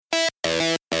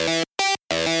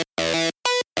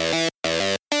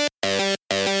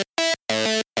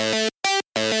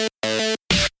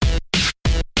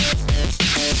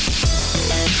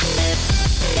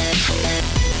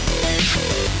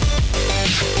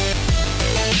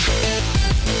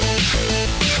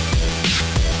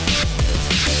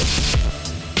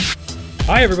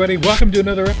Hi, everybody. Welcome to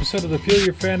another episode of the Fuel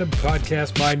Your Fandom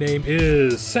podcast. My name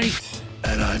is Saint.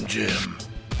 And I'm Jim.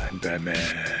 I'm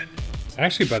Batman.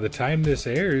 Actually, by the time this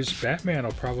airs, Batman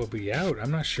will probably be out.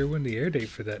 I'm not sure when the air date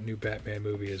for that new Batman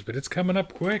movie is, but it's coming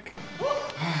up quick.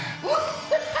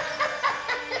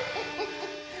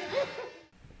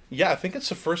 Yeah, I think it's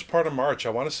the first part of March. I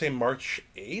want to say March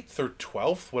 8th or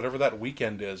 12th, whatever that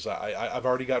weekend is. I've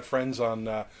already got friends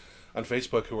on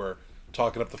Facebook who are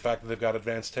talking up the fact that they've got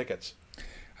advanced tickets.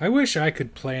 I wish I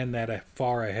could plan that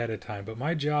far ahead of time, but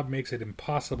my job makes it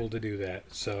impossible to do that.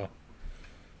 So,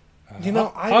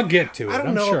 I'll get to it.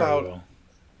 I'm sure I will.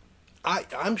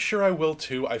 I'm sure I will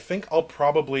too. I think I'll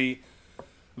probably,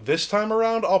 this time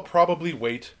around, I'll probably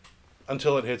wait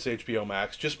until it hits HBO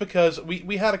Max, just because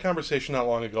we had a conversation not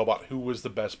long ago about who was the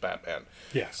best Batman.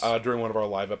 Yes. During one of our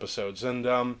live episodes. And,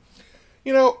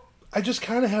 I just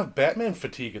kind of have Batman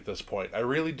fatigue at this point. I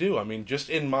really do. I mean, just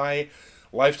in my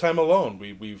lifetime alone,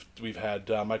 we've had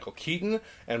Michael Keaton,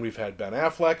 and we've had Ben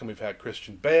Affleck, and we've had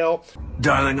Christian Bale.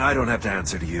 Darling, I don't have to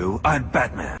answer to you. I'm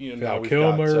Batman. Val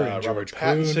Kilmer got, and Robert George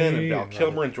Pattinson Clooney and Val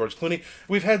Kilmer and George Clooney.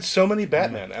 We've had so many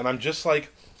Batman, and I'm just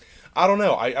like, I don't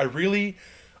know. I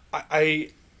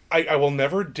will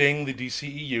never ding the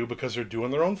DCEU because they're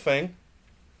doing their own thing,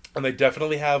 and they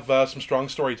definitely have some strong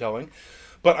storytelling.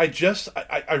 But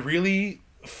I really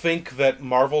think that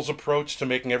Marvel's approach to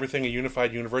making everything a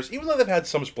unified universe, even though they've had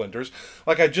some splinters,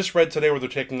 like I just read today where they're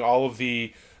taking all of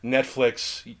the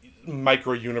Netflix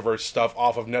micro-universe stuff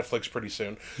off of Netflix pretty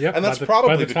soon. Yep, and that's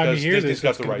probably because Disney's Disney's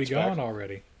got the rights be back. gone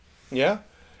already. Yeah.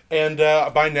 And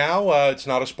by now, it's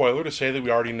not a spoiler to say that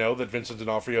we already know that Vincent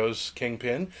D'Onofrio's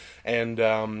Kingpin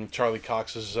and Charlie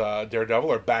Cox's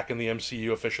Daredevil are back in the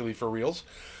MCU officially for reals.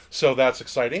 So that's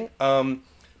exciting.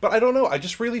 But I don't know. I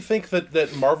just really think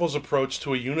that Marvel's approach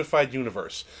to a unified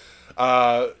universe,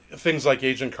 things like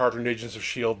Agent Carter and Agents of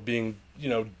S.H.I.E.L.D. being,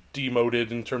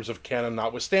 demoted in terms of canon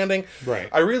notwithstanding, right.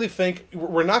 I really think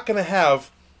we're not going to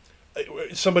have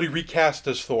somebody recast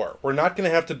as Thor. We're not going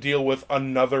to have to deal with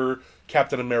another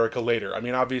Captain America later. I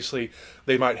mean, obviously,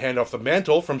 they might hand off the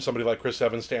mantle from somebody like Chris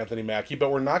Evans to Anthony Mackie,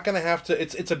 but we're not going to have to...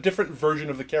 It's a different version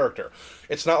of the character.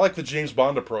 It's not like the James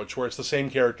Bond approach, where it's the same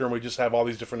character and we just have all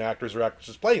these different actors or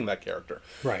actresses playing that character.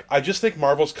 Right. I just think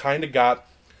Marvel's kind of got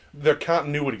their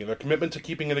continuity and their commitment to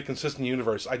keeping it a consistent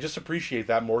universe. I just appreciate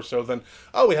that more so than,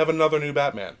 we have another new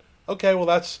Batman. Okay, well,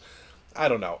 that's... I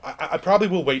don't know. I probably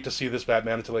will wait to see this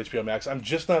Batman until HBO Max. I'm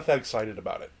just not that excited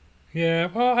about it. Yeah,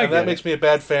 well, and that makes me a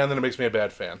bad fan, then it makes me a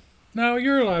bad fan. No,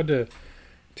 you're allowed to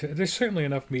there's certainly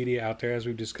enough media out there, as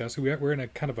we've discussed. We're in a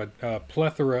kind of a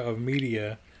plethora of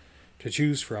media to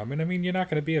choose from. And, I mean, you're not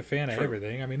going to be a fan of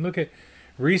everything. I mean, look at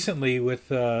recently with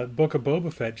Book of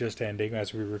Boba Fett just ending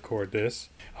as we record this.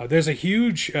 There's a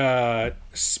huge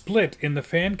split in the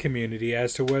fan community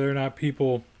as to whether or not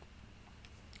people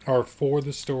are for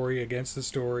the story, against the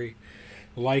story,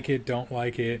 like it, don't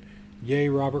like it. Yay,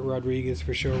 Robert Rodriguez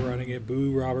for show running it.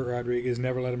 Boo, Robert Rodriguez,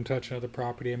 never let him touch another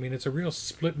property. I mean, it's a real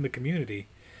split in the community.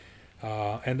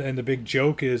 And the big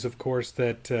joke is, of course,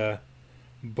 that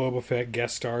Boba Fett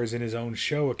guest stars in his own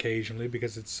show occasionally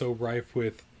because it's so rife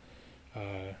with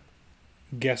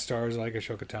guest stars like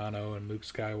Ahsoka Tano and Luke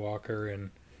Skywalker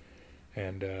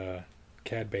and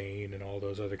Cad Bane and all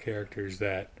those other characters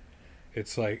that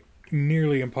it's like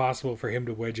nearly impossible for him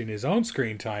to wedge in his own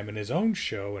screen time in his own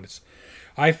show. And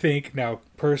I think, now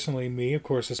personally me, of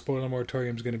course the spoiler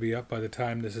moratorium is going to be up by the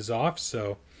time this is off,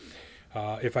 so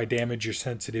if I damage your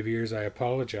sensitive ears, I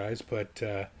apologize, but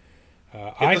hit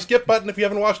the skip button if you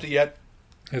haven't watched it yet.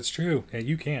 That's true. Yeah,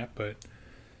 you can't, but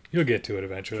you'll get to it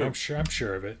eventually. True. I'm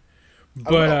sure of it.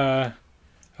 But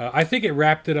I think it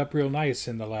wrapped it up real nice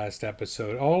in the last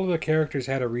episode. All of the characters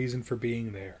had a reason for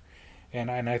being there. And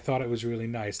I thought it was really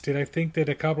nice. Did I think that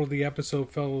a couple of the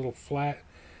episodes fell a little flat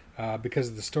because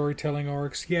of the storytelling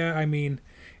arcs? Yeah, I mean,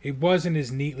 it wasn't as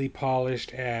neatly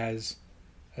polished as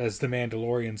The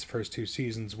Mandalorian's first two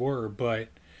seasons were, but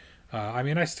I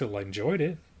mean, I still enjoyed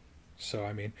it. So,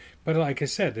 I mean, but like I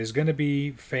said, there's going to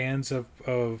be fans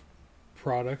of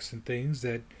products and things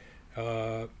that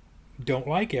don't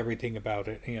like everything about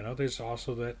it. There's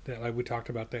also that like we talked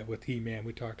about that with He-Man.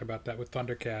 We talked about that with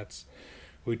Thundercats.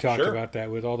 We talked about that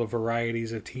with all the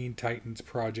varieties of Teen Titans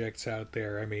projects out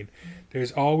there. I mean,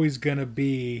 there's always going to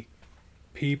be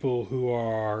people who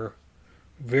are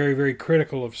very, very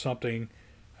critical of something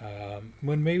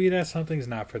when maybe that something's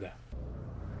not for them.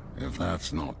 If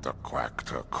that's not the quack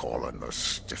to calling the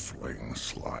stifling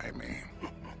slimy.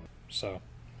 So,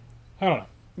 I don't know.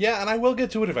 Yeah, and I will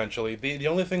get to it eventually. The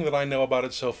only thing that I know about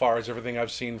it so far is everything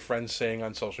I've seen friends saying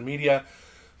on social media,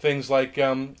 things like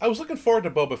I was looking forward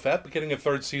to Boba Fett, but getting a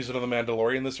third season of The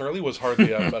Mandalorian this early was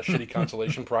hardly a shitty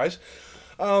consolation prize.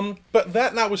 But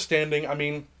that notwithstanding, I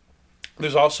mean,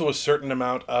 there's also a certain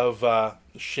amount of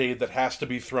shade that has to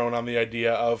be thrown on the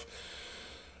idea of,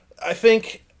 I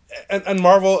think, and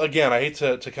Marvel, again, I hate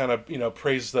to kind of,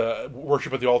 praise the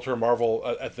worship at the altar of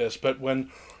Marvel at this, but when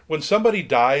somebody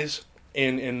dies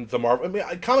in the Marvel, I mean,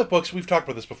 comic books, we've talked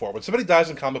about this before. When somebody dies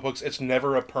in comic books, it's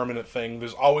never a permanent thing.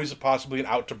 There's always possibly an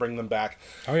out to bring them back.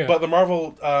 Oh, yeah. But the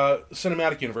Marvel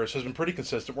Cinematic Universe has been pretty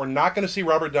consistent. We're not going to see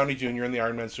Robert Downey Jr. in the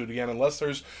Iron Man suit again unless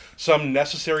there's some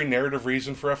necessary narrative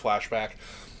reason for a flashback.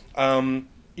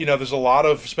 There's a lot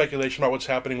of speculation about what's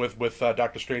happening with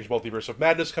Doctor Strange Multiverse of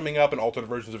Madness coming up and alternate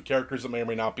versions of characters that may or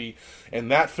may not be in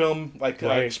that film, like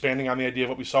Right. expanding on the idea of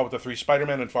what we saw with the 3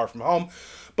 Spider-Men and Far From Home.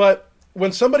 But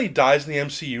when somebody dies in the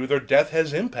MCU, their death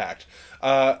has impact.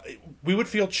 We would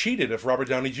feel cheated if Robert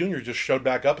Downey Jr. just showed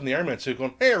back up in the Iron Man suit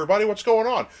going, "Hey, everybody, what's going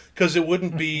on?" Because it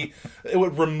wouldn't be... it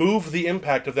would remove the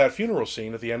impact of that funeral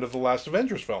scene at the end of the last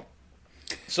Avengers film.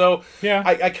 So, Yeah.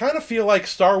 I kind of feel like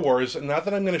Star Wars, and not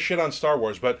that I'm going to shit on Star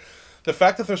Wars, but the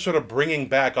fact that they're sort of bringing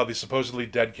back all these supposedly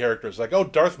dead characters, like, oh,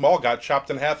 Darth Maul got chopped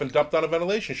in half and dumped on a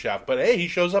ventilation shaft, but hey, he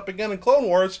shows up again in Clone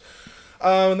Wars,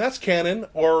 and that's canon.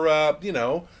 Or,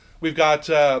 we've got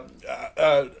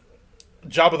Jabba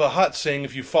the Hutt saying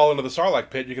if you fall into the Sarlacc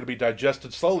pit, you're going to be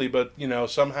digested slowly, but,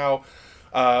 somehow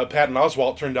Patton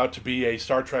Oswalt turned out to be a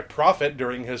Star Trek prophet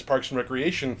during his Parks and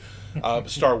Recreation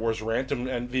Star Wars rant,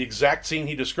 and the exact scene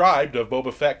he described of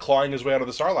Boba Fett clawing his way out of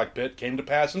the Sarlacc pit came to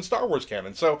pass in Star Wars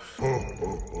canon. So,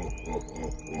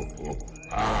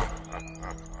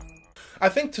 I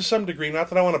think to some degree, not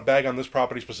that I want to bag on this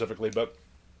property specifically, but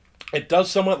it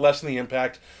does somewhat lessen the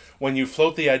impact when you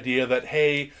float the idea that,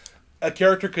 hey, a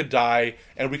character could die,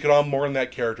 and we could all mourn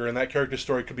that character, and that character's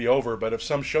story could be over, but if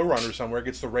some showrunner somewhere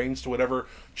gets the reins to whatever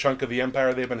chunk of the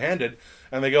empire they've been handed,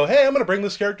 and they go, hey, I'm going to bring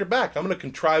this character back, I'm going to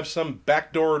contrive some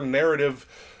backdoor narrative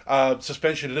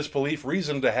suspension of disbelief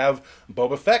reason to have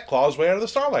Boba Fett claw his way out of the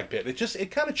Sarlacc pit.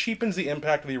 It kind of cheapens the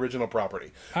impact of the original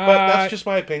property. But that's just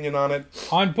my opinion on it.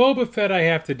 On Boba Fett, I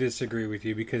have to disagree with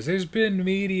you, because there's been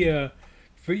media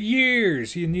for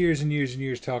years and years and years and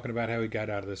years talking about how he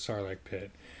got out of the Sarlacc pit.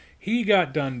 He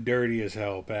got done dirty as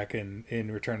hell back in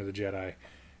Return of the Jedi.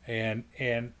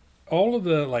 And all of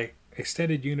the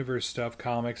extended universe stuff,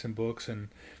 comics and books and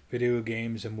video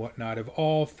games and whatnot, have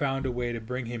all found a way to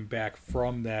bring him back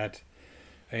from that.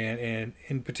 And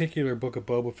in particular, Book of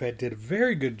Boba Fett did a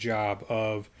very good job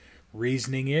of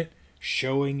reasoning it,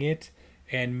 showing it,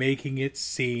 and making it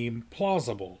seem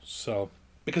plausible. So...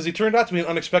 because he turned out to be an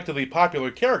unexpectedly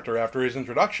popular character after his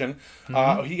introduction.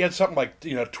 Mm-hmm. He had something like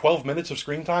 12 minutes of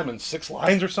screen time and 6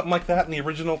 lines or something like that in the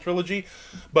original trilogy.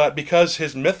 But because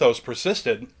his mythos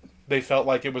persisted, they felt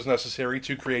like it was necessary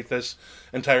to create this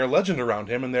entire legend around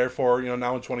him, and therefore,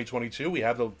 now in 2022 we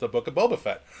have the Book of Boba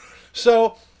Fett.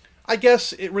 So I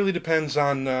guess it really depends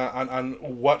on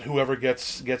what whoever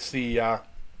gets the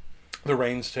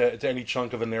reins to any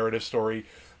chunk of the narrative story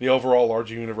the overall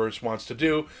larger universe wants to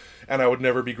do, and I would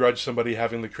never begrudge somebody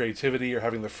having the creativity or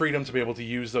having the freedom to be able to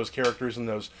use those characters and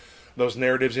those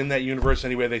narratives in that universe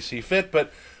any way they see fit.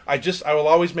 But I will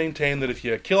always maintain that if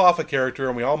you kill off a character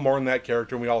and we all mourn that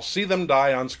character and we all see them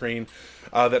die on screen,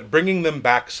 that bringing them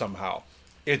back somehow,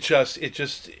 it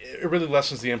really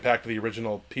lessens the impact of the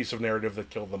original piece of narrative that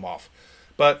killed them off.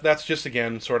 But that's just,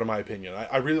 again, sort of my opinion.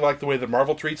 I really like the way that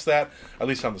Marvel treats that, at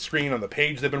least on the screen, on the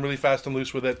page, they've been really fast and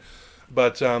loose with it.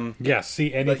 But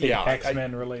see anything yeah,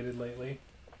 X-Men related lately?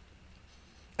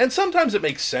 And sometimes it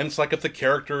makes sense, like if the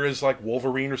character is like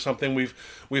Wolverine or something, we've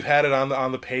had it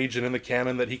on the page and in the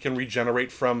canon that he can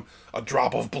regenerate from a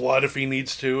drop of blood if he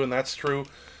needs to, and that's true.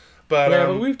 But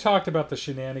but we've talked about the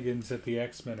shenanigans that the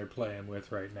X-Men are playing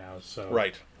with right now. So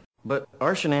right. But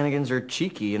our shenanigans are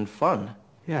cheeky and fun.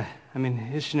 Yeah, I mean,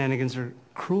 his shenanigans are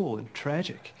cruel and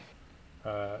tragic.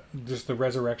 Just the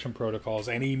resurrection protocols.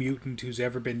 Any mutant who's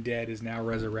ever been dead is now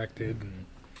resurrected,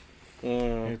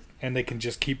 and they can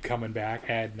just keep coming back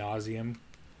ad nauseum.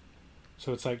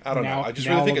 So it's like I don't know. I just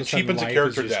really think it cheapens a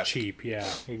character death. Cheap, yeah,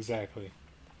 exactly.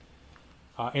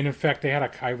 And in fact, they had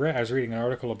I was reading an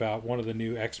article about one of the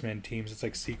new X-Men teams. It's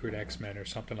like Secret X-Men or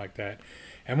something like that.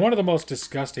 And one of the most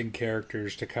disgusting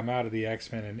characters to come out of the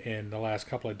X-Men in the last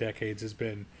couple of decades has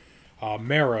been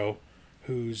Marrow,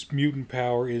 whose mutant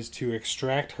power is to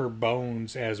extract her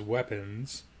bones as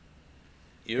weapons.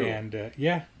 Ew. And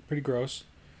pretty gross.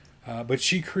 But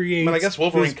she creates... I mean, I guess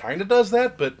Wolverine kind of does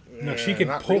that, but... No, she can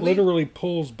really. literally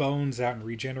pulls bones out and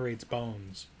regenerates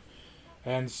bones.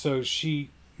 And so she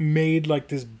made like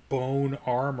this bone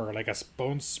armor, like a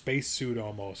bone spacesuit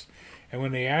almost. And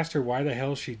when they asked her why the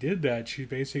hell she did that, she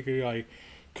basically like,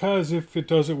 "'Cause if it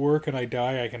doesn't work and I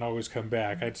die, I can always come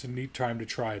back. It's a neat time to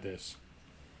try this."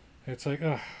 And it's like,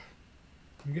 ugh,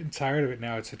 I'm getting tired of it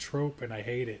now. It's a trope and I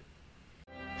hate it.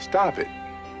 Stop it.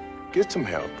 Get some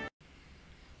help.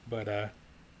 But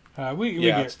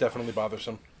it's definitely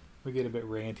bothersome. We get a bit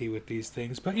ranty with these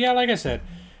things. But yeah, like I said,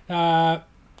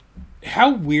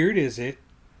 how weird is it,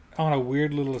 on a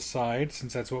weird little aside,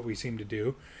 since that's what we seem to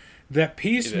do, that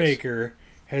Peacemaker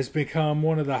has become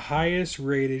one of the highest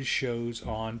rated shows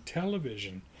on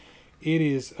television. It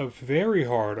is a very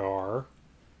hard R,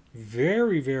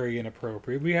 very, very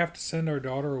inappropriate. We have to send our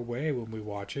daughter away when we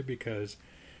watch it because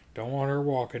don't want her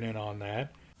walking in on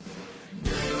that.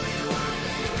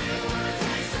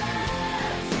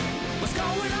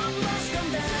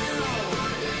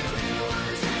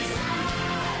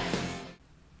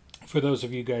 For those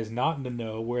of you guys not in the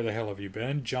know, where the hell have you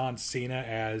been? John Cena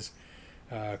as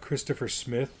Christopher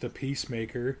Smith, the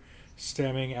Peacemaker,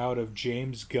 stemming out of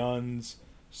James Gunn's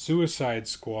Suicide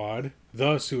Squad,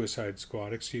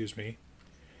 excuse me.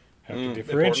 Have to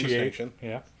differentiate.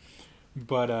 Yeah.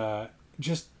 But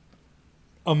just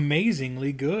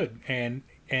amazingly good and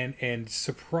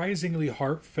surprisingly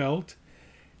heartfelt,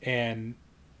 and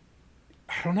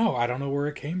I don't know where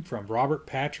it came from. Robert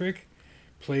Patrick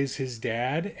plays his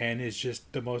dad and is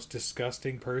just the most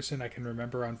disgusting person I can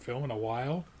remember on film in a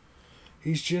while.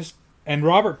 And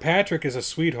Robert Patrick is a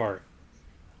sweetheart.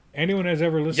 Anyone has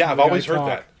ever listened to I've always heard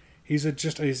that. He's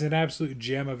an absolute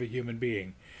gem of a human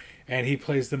being. And he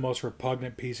plays the most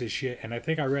repugnant piece of shit. And I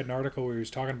think I read an article where he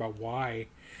was talking about why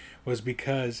was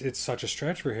because it's such a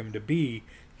stretch for him to be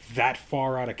that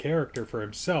far out of character for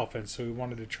himself. And so he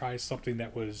wanted to try something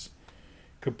that was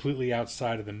completely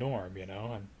outside of the norm, you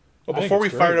know? And well, before we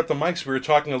fired up the mics, we were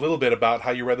talking a little bit about how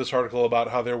you read this article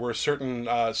about how there were certain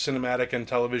cinematic and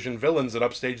television villains that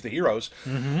upstaged the heroes.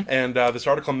 Mm-hmm. And this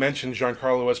article mentioned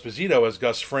Giancarlo Esposito as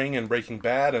Gus Fring in Breaking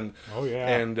Bad. And,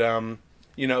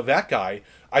 that guy.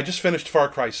 I just finished Far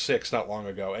Cry 6 not long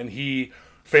ago, and he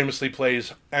famously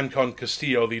plays Ancon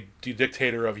Castillo, the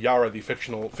dictator of Yara, the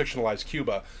fictionalized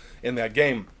Cuba, in that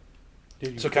game.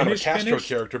 So kind of a Castro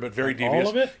character, but very devious. All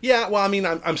of it? Yeah, well, I mean,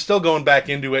 I'm still going back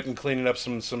into it and cleaning up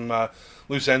some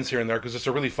loose ends here and there because it's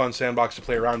a really fun sandbox to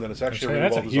play around in. It's actually a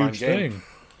really well-designed game. Thing.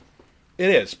 It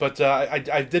is, but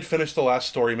I did finish the last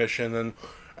story mission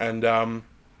and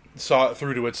saw it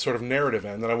through to its sort of narrative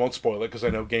end, and I won't spoil it because I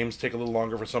know games take a little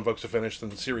longer for some folks to finish than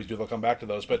the series do. They'll come back to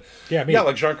those. But like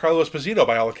Giancarlo Esposito,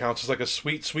 by all accounts, is like a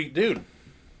sweet, sweet dude.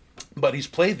 But he's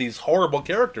played these horrible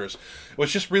characters,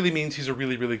 which just really means he's a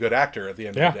really, really good actor at the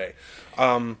end of the day.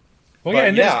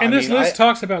 This list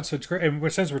talks about such great.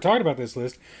 And since we're talking about this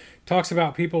list, talks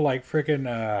about people like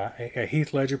frickin'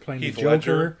 Heath Ledger playing the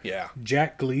Joker,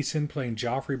 Jack Gleason playing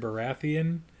Joffrey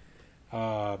Baratheon.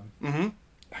 I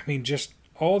mean, just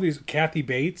all these. Kathy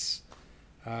Bates,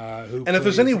 who and if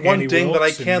there's any one Annie ding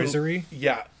Wilkes that I can, Misery.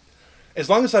 As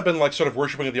long as I've been like sort of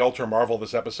worshiping at the altar of Marvel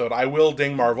this episode, I will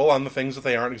ding Marvel on the things that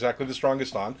they aren't exactly the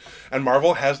strongest on. And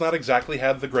Marvel has not exactly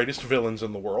had the greatest villains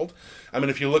in the world. I mean,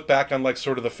 if you look back on like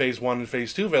sort of the Phase 1 and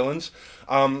Phase 2 villains,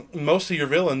 most of your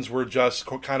villains were just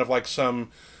kind of like some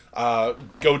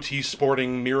goatee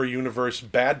sporting mirror universe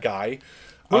bad guy.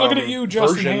 We're looking at you,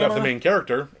 Justin version Hammer. of the main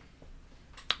character.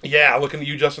 Yeah, looking at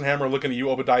you, Justin Hammer. Looking at you,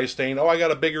 Obadiah Stane. Oh, I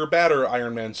got a bigger, badder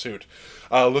Iron Man suit.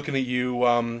 Looking at you,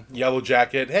 Yellow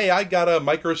Jacket. Hey, I got a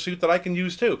micro suit that I can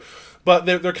use too. But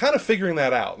they're kind of figuring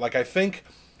that out. Like I think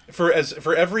for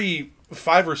every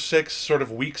 5 or 6 sort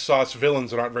of weak sauce villains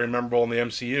that aren't very memorable in the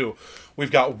MCU,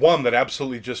 we've got one that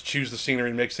absolutely just chews the scenery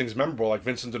and makes things memorable, like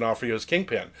Vincent D'Onofrio's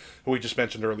Kingpin, who we just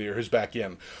mentioned earlier, who's back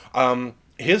in.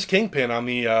 His Kingpin on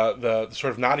the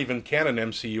sort of not even canon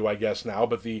MCU, I guess now,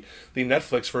 but the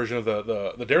Netflix version of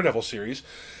the Daredevil series,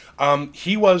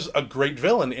 he was a great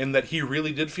villain in that he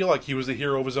really did feel like he was the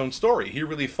hero of his own story. He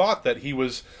really thought that he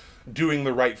was doing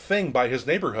the right thing by his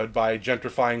neighborhood, by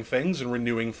gentrifying things and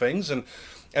renewing things, and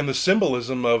the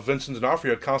symbolism of Vincent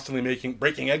D'Onofrio constantly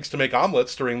breaking eggs to make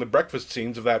omelets during the breakfast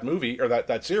scenes of that movie or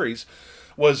that series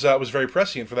was very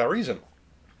prescient for that reason.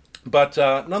 But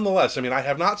nonetheless, I mean, I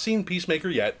have not seen Peacemaker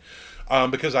yet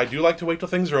because I do like to wait till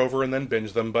things are over and then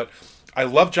binge them. But I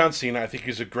love John Cena. I think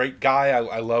he's a great guy.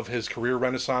 I love his career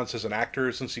renaissance as an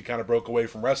actor since he kind of broke away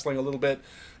from wrestling a little bit.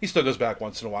 He still goes back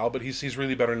once in a while, but he's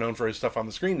really better known for his stuff on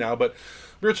the screen now. But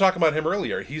we were talking about him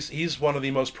earlier. He's one of the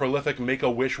most prolific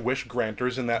Make-A-Wish wish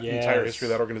granters in that entire history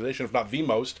of that organization, if not the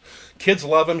most. Kids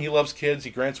love him. He loves kids. He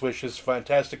grants wishes.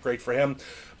 Fantastic. Great for him.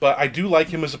 But I do like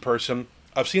him as a person.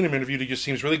 I've seen him interviewed. He just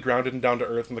seems really grounded and down to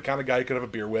earth, and the kind of guy you could have a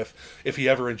beer with if he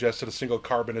ever ingested a single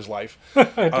carb in his life.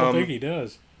 I don't think he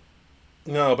does.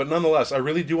 No, but nonetheless, I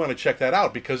really do want to check that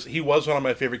out because he was one of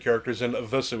my favorite characters in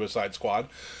The Suicide Squad,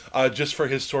 just for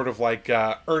his sort of like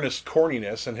earnest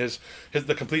corniness and his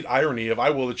the complete irony of I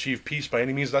will achieve peace by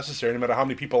any means necessary, no matter how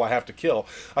many people I have to kill.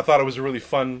 I thought it was a really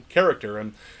fun character,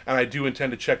 and I do intend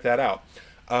to check that out.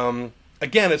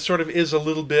 Again, it sort of is a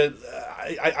little bit.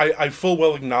 I full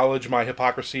well acknowledge my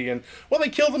hypocrisy, and well, they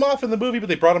killed him off in the movie, but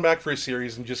they brought him back for a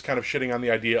series, and just kind of shitting on the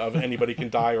idea of anybody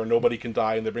can die or nobody can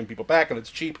die, and they bring people back, and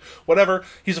it's cheap, whatever.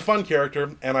 He's a fun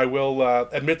character, and I will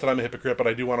admit that I'm a hypocrite, but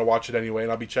I do want to watch it anyway,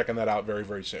 and I'll be checking that out very,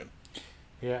 very soon.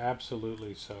 Yeah,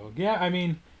 absolutely. So, yeah, I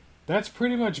mean, that's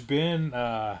pretty much been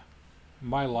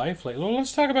my life lately. Well,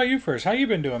 let's talk about you first. How you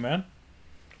been doing, man?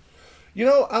 You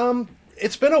know,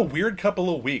 it's been a weird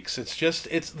couple of weeks.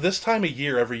 It's this time of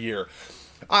year every year.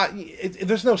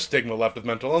 There's no stigma left with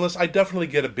mental illness. I definitely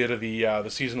get a bit of the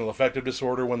seasonal affective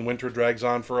disorder when winter drags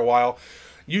on for a while.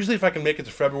 Usually, if I can make it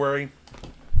to February,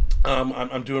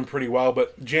 I'm doing pretty well.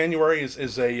 But January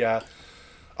is a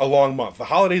long month. The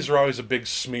holidays are always a big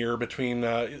smear between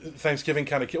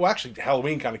Thanksgiving actually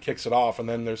Halloween kind of kicks it off, and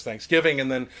then there's Thanksgiving,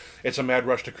 and then it's a mad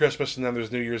rush to Christmas, and then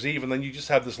there's New Year's Eve, and then you just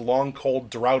have this long,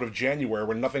 cold drought of January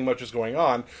where nothing much is going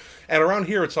on. And around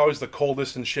here, it's always the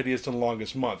coldest and shittiest and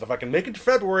longest month. If I can make it to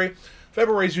February,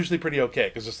 February is usually pretty okay,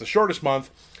 because it's the shortest month.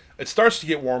 It starts to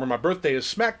get warmer. My birthday is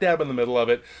smack dab in the middle of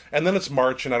it. And then it's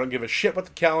March, and I don't give a shit what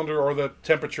the calendar or the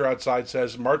temperature outside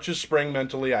says. March is spring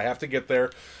mentally. I have to get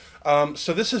there.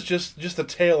 So this is just the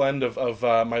tail end of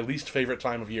my least favorite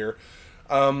time of year.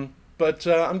 But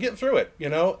I'm getting through it. You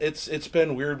know, it's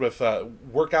been weird with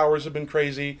work hours have been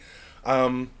crazy.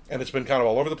 And it's been kind of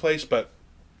all over the place. But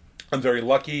I'm very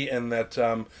lucky in that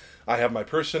I have my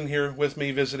person here with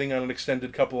me visiting on an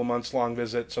extended couple of months long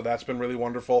visit. So that's been really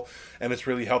wonderful. And it's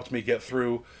really helped me get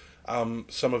through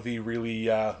some of the really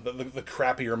the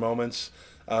crappier moments.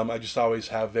 I just always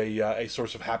have a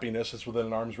source of happiness that's within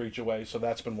an arm's reach away, so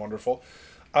that's been wonderful.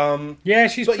 Yeah,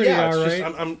 she's pretty all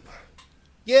right.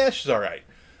 Yeah, she's all right.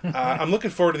 I'm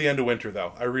looking forward to the end of winter,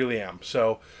 though. I really am.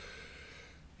 So,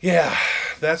 yeah,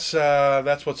 that's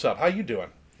what's up. How you doing?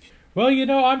 Well, you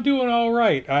know, I'm doing all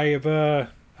right. I have,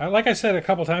 like I said a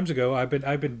couple times ago, I've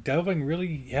been delving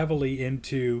really heavily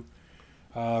into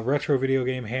retro video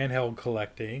game handheld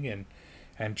collecting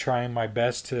and trying my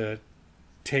best to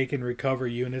take and recover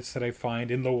units that I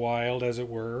find in the wild, as it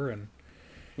were,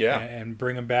 and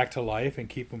bring them back to life and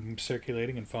keep them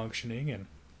circulating and functioning. And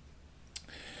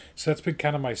so that's been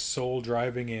kind of my soul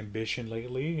driving ambition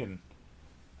lately, and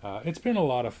it's been a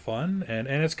lot of fun, and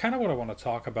it's kind of what I want to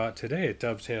talk about today. It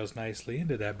dovetails nicely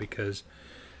into that because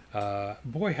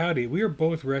boy howdy, we are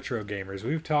both retro gamers.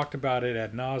 We've talked about it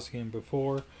ad nauseum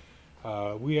before.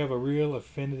 We have a real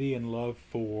affinity and love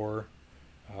for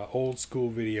old school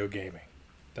video gaming.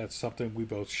 That's something we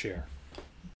both share.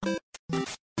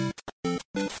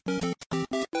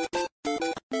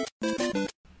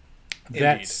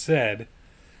 That said,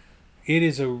 it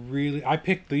is I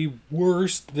picked the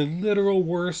literal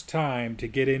worst time to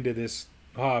get into this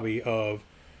hobby of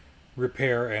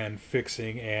repair and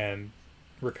fixing and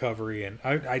recovery, and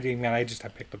I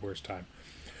picked the worst time.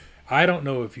 I don't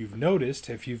know if you've noticed,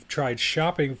 if you've tried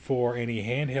shopping for any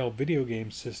handheld video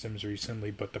game systems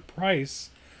recently, but the price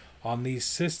on these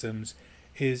systems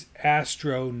is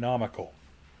astronomical.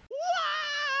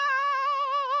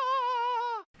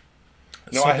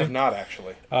 No, I have not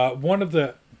actually. One of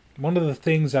the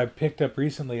things I picked up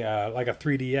recently, like a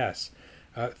 3DS.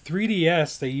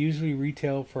 3DS they usually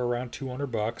retail for around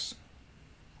 $200.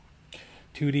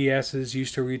 2DSs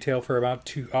used to retail for about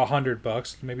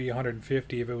 $100, maybe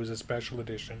 $150 if it was a special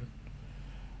edition.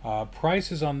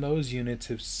 Prices on those units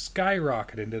have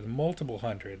skyrocketed into the multiple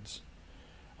hundreds.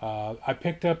 I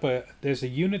picked up there's a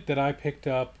unit that I picked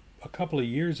up a couple of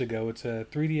years ago. It's a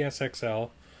 3DS XL.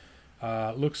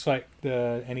 Looks like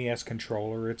the NES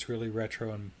controller. It's really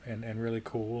retro and really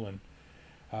cool. And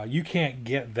you can't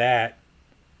get that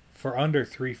for under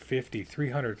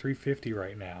 $350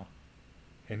 right now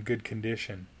in good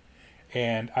condition.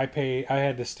 And I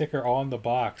had the sticker on the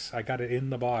box. I got it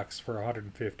in the box for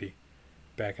 $150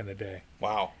 back in the day.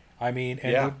 Wow. I mean,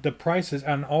 and the prices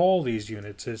on all these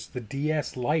units is the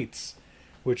DS Lights,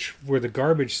 which were the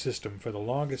garbage system for the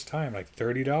longest time. Like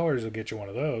 $30 will get you one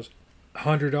of those.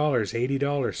 $100, $80,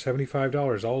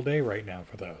 $75 all day right now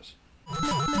for those.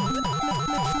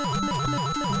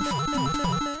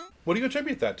 What do you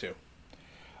attribute that to?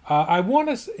 I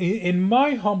want to, in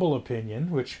my humble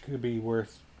opinion, which could be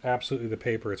worth absolutely the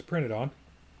paper it's printed on,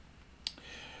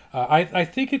 I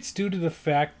think it's due to the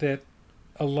fact that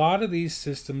a lot of these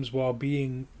systems, while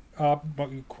being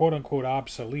quote unquote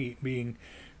obsolete, being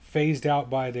phased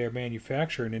out by their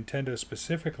manufacturer, Nintendo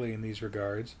specifically in these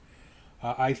regards,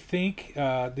 I think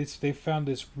they've found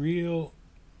this real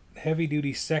heavy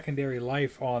duty secondary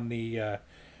life on the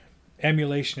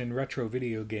emulation and retro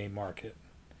video game market.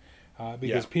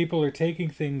 Because people are taking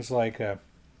things like, and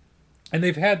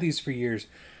they've had these for years.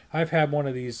 I've had one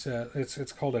of these.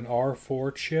 It's called an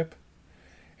R4 chip,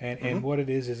 and what it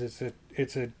is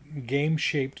it's a game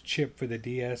shaped chip for the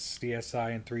DS,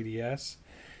 DSi, and 3DS.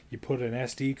 You put an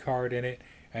SD card in it,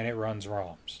 and it runs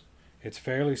ROMs. It's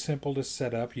fairly simple to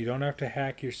set up. You don't have to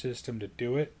hack your system to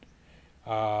do it.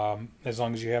 As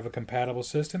long as you have a compatible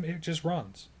system, it just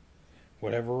runs.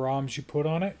 Whatever ROMs you put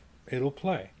on it, it'll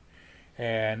play.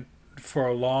 And for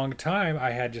a long time,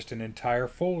 I had just an entire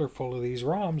folder full of these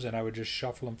ROMs, and I would just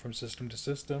shuffle them from system to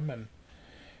system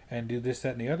and do this,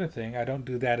 that, and the other thing. I don't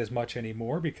do that as much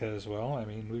anymore because, well, I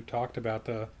mean, we've talked about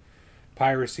the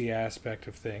piracy aspect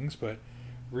of things, but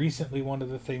recently one of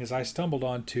the things I stumbled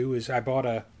onto is I got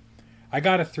a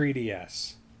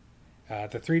 3DS.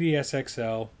 The 3DS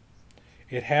XL.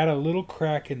 It had a little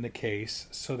crack in the case,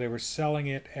 so they were selling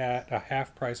it at a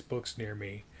half-price books near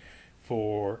me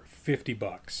for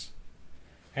 $50.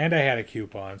 And I had a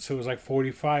coupon, so it was like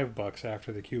 $45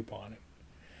 after the coupon.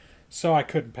 So I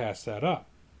couldn't pass that up.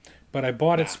 But I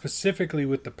bought it specifically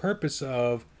with the purpose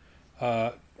of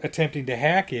attempting to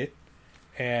hack it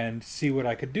and see what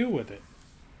I could do with it.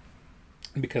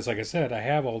 Because, like I said, I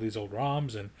have all these old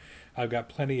ROMs, and I've got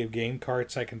plenty of game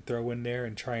carts I can throw in there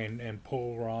and try and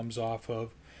pull ROMs off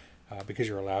of, because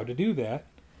you're allowed to do that.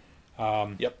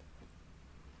 Yep.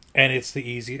 And it's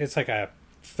like a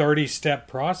 30-step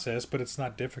process, but it's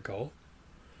not difficult.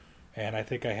 And I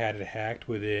think I had it hacked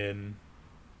within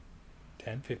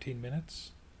 10, 15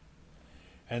 minutes.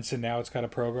 And so now it's got a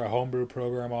homebrew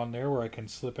program on there where I can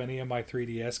slip any of my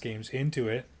 3DS games into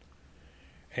it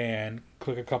and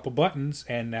click a couple buttons,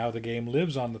 and now the game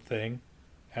lives on the thing,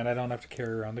 and I don't have to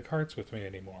carry around the carts with me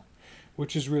anymore,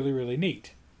 which is really, really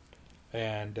neat.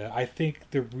 And I think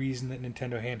the reason that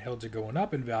Nintendo handhelds are going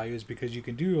up in value is because you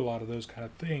can do a lot of those kind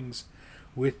of things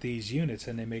with these units,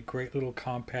 and they make great little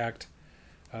compact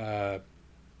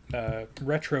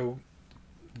retro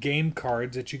game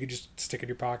cards that you could just stick in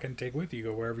your pocket and take with you,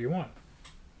 go wherever you want.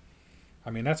 I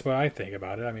mean, that's what I think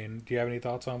about it. I mean, do you have any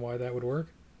thoughts on why that would work?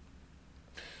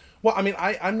 Well, I mean,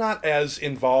 I'm not as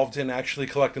involved in actually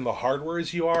collecting the hardware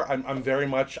as you are. I'm very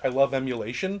much, I love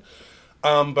emulation,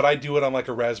 but I do it on like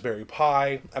a Raspberry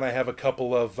Pi, and I have a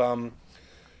couple of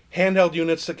handheld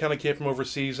units that kind of came from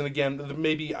overseas. And again,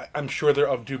 maybe I'm sure they're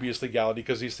of dubious legality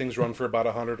because these things run for about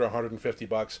 $100 or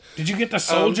 $150. Did you get the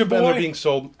Soldier Boy? And they're being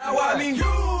sold. Now I mean you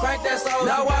crank that Soldier.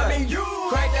 Now I mean you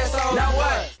crank that Soldier. Now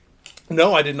what?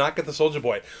 No, I did not get the Soldier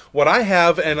Boy. What I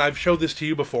have, and I've showed this to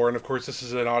you before, and of course this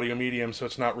is an audio medium, so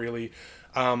it's not really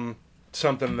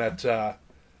something that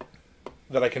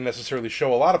I can necessarily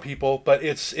show a lot of people, but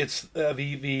it's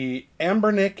the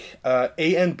Anbernic,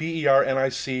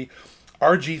 ANBERNIC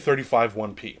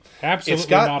RG351P. Absolutely. It's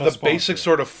got not the basic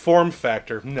sort of form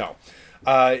factor. No.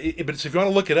 But if you want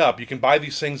to look it up, you can buy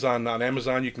these things on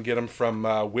Amazon. You can get them from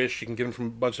Wish. You can get them from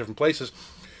a bunch of different places.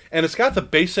 And it's got the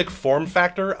basic form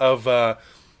factor of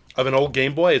an old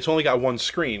Game Boy. It's only got one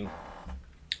screen,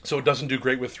 so it doesn't do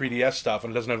great with 3DS stuff,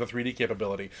 and it doesn't have the 3D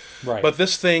capability. Right. But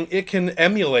this thing, it can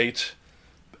emulate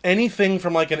anything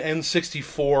from like an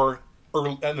N64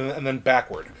 and then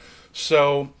backward.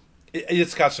 So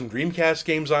it's got some Dreamcast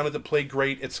games on it that play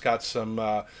great. It's got some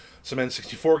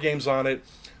N64 games on it.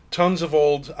 Tons of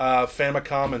old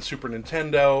Famicom and Super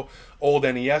Nintendo, old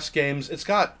NES games. It's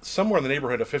got somewhere in the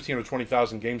neighborhood of 15 or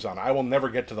 20,000 games on it. I will never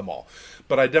get to them all,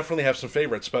 but I definitely have some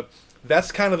favorites. But that's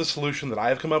kind of the solution that I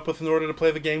have come up with in order to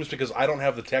play the games, because I don't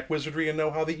have the tech wizardry and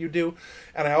know-how that you do.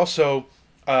 And I also,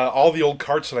 all the old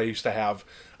carts that I used to have,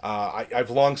 I've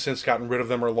long since gotten rid of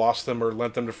them or lost them or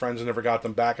lent them to friends and never got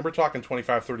them back. And we're talking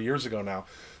 25, 30 years ago now.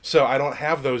 So I don't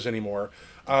have those anymore.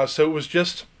 So it was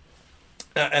just...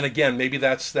 and again, maybe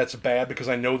that's bad because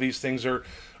I know these things are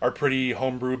pretty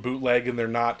homebrew bootleg, and they're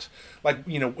not like,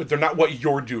 they're not what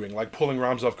you're doing, like pulling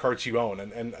ROMs off carts you own,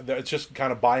 and it's just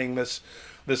kind of buying this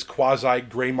quasi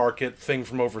gray market thing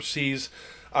from overseas,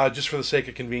 just for the sake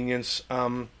of convenience.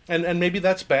 And maybe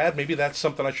that's bad. Maybe that's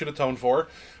something I should atone for,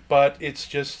 but it's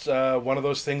just one of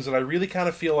those things that I really kind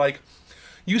of feel like.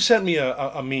 You sent me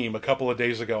a meme a couple of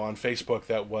days ago on Facebook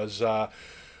that was.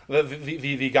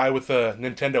 The guy with the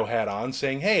Nintendo hat on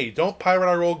saying, "Hey, don't pirate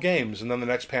our old games." And then the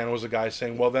next panel was a guy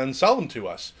saying, "Well, then sell them to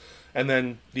us." And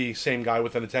then the same guy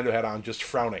with the Nintendo hat on just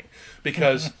frowning.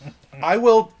 Because I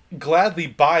will gladly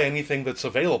buy anything that's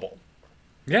available.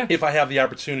 Yeah. if I have the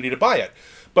opportunity to buy it.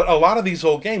 But a lot of these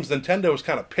old games, Nintendo is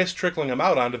kind of trickling them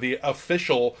out onto the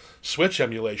official Switch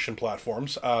emulation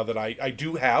platforms that I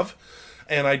do have.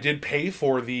 And I did pay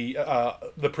for the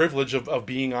privilege of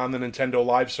being on the Nintendo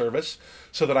Live service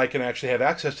so that I can actually have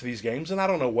access to these games. And I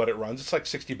don't know what it runs. It's like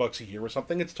 $60 a year or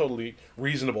something. It's totally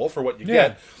reasonable for what you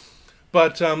get.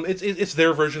 But it's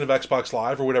their version of Xbox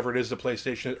Live or whatever it is, the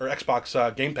PlayStation or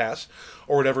Xbox Game Pass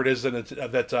or whatever it is that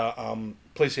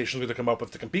PlayStation's going to come up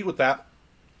with to compete with that.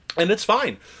 And it's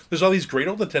fine. There's all these great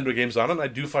old Nintendo games on it, and I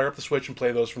do fire up the Switch and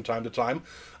play those from time to time,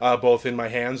 both in my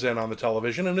hands and on the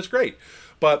television, and it's great.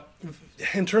 But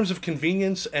in terms of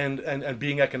convenience and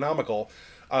being economical,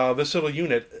 this little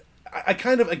unit, I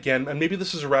kind of, again, and maybe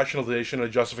this is a rationalization, a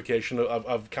justification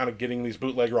of kind of getting these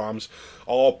bootleg ROMs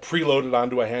all preloaded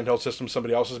onto a handheld system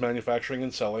somebody else is manufacturing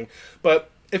and selling. But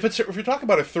if you're talking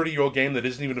about a 30-year-old game that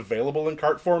isn't even available in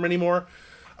cart form anymore,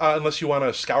 unless you want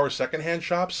to scour secondhand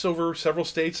shops over several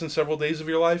states and several days of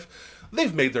your life,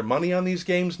 they've made their money on these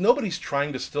games. Nobody's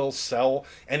trying to still sell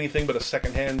anything but a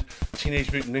secondhand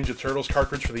Teenage Mutant Ninja Turtles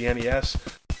cartridge for the NES.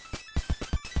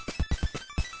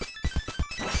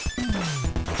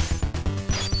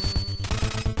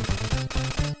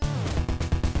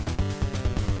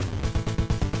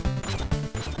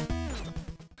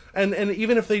 And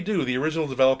even if they do, the original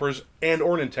developers and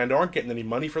or Nintendo aren't getting any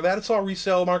money for that. It's all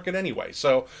resale market anyway.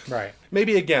 So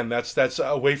maybe, again, that's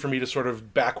a way for me to sort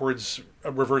of backwards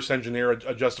reverse engineer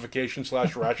a justification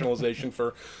 / rationalization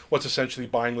for what's essentially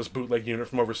buying this bootleg unit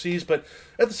from overseas. But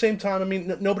at the same time, I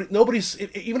mean, nobody's,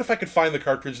 even if I could find the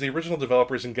cartridge, the original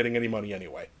developer isn't getting any money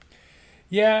anyway.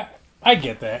 Yeah, I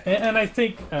get that. And I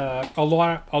think a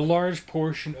large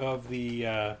portion of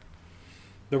the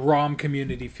ROM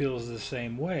community feels the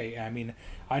same way. I mean,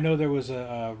 I know there was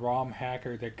a ROM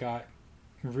hacker that got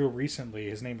real recently.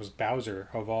 His name was Bowser,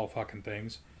 of all fucking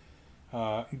things.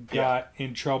 Got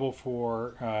in trouble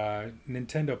for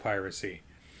Nintendo piracy,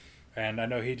 and I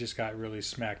know he just got really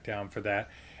smacked down for that.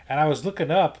 And I was looking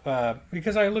up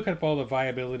because I look up all the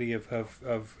viability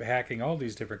of hacking all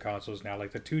these different consoles now,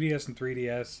 like the 2DS and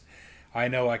 3DS. I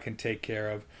know I can take care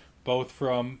of, both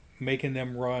from making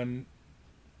them run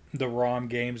the ROM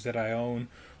games that I own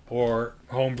or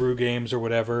homebrew games or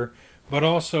whatever, but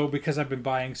also because I've been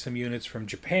buying some units from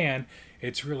Japan,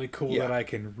 it's really cool that I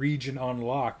can region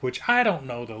unlock, which I don't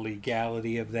know the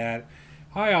legality of that.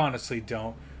 I honestly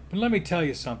don't. But let me tell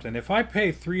you something. If I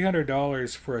pay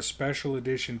 $300 for a special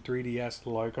edition 3DS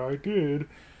like I did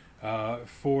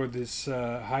for this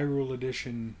Hyrule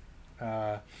Edition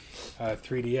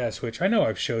 3DS, which I know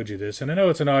I've showed you this, and I know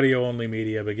it's an audio-only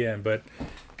medium again, but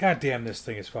goddamn, this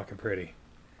thing is fucking pretty.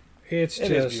 It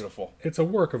is beautiful. It's a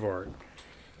work of art.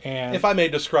 And if I may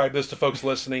describe this to folks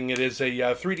listening, it is a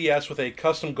 3DS with a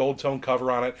custom gold tone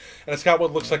cover on it, and it's got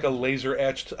what looks like a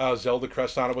laser-etched Zelda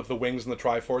crest on it with the wings and the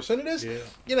Triforce, and it is,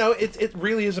 it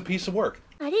really is a piece of work.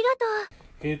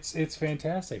 It's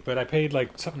fantastic, but I paid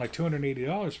something like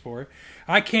 $280 for it.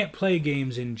 I can't play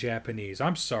games in Japanese.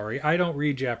 I'm sorry, I don't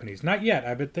read Japanese. Not yet.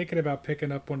 I've been thinking about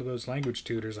picking up one of those language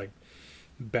tutors like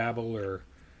Babbel or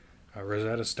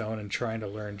Rosetta Stone and trying to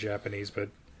learn Japanese, but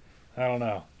I don't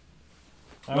know.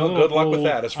 Well, good luck with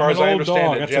that. As far as I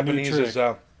understand it, Japanese is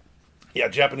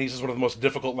Japanese is one of the most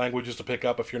difficult languages to pick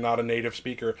up if you're not a native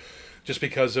speaker, just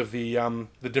because of the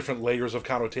different layers of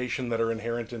connotation that are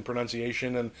inherent in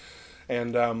pronunciation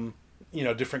and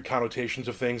different connotations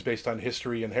of things based on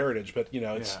history and heritage. But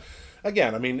it's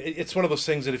again, I mean, it's one of those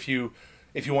things that if you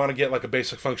want to get like a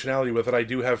basic functionality with it, I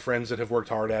do have friends that have worked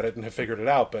hard at it and have figured it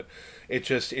out. But it's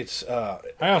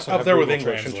I also up there with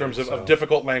Google English in terms of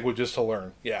difficult languages to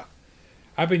learn. Yeah.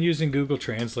 I've been using Google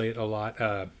Translate a lot.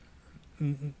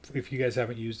 If you guys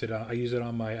haven't used it, I use it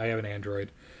on I have an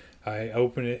Android. I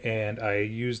open it and I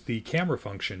use the camera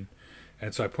function.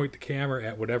 And so I point the camera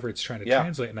at whatever it's trying to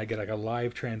translate, and I get like a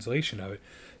live translation of it.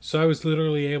 So I was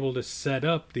literally able to set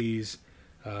up these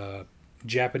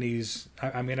Japanese...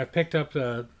 I mean, I've picked up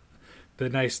the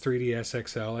nice 3DS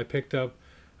XL. I picked up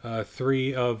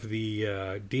 3 of the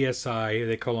DSi.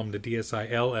 They call them the DSi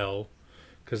LL,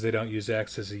 because they don't use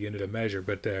X as a unit of measure,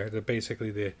 but they're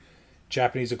basically the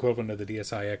Japanese equivalent of the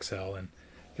DSi XL, and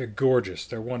they're gorgeous.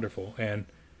 They're wonderful. And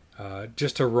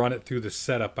just to run it through the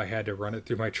setup, I had to run it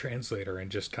through my translator and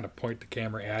just kind of point the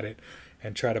camera at it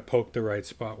and try to poke the right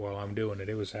spot while I'm doing it.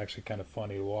 It was actually kind of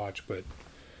funny to watch, but...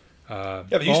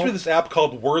 there used to be this app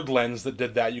called Word Lens that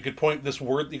did that. You could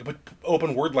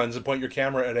open Word Lens and point your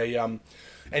camera at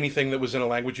anything that was in a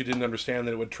language you didn't understand,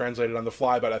 then it would translate it on the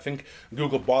fly. But I think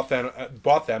Google bought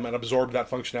them and absorbed that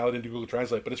functionality into Google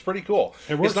Translate. But it's pretty cool.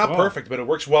 It's not perfect, but it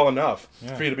works well enough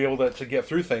for you to be able to get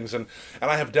through things. And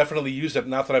I have definitely used it.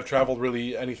 Not that I've traveled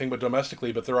really anything but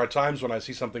domestically, but there are times when I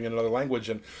see something in another language,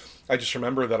 and I just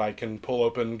remember that I can pull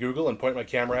open Google and point my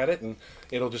camera at it, and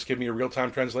it'll just give me a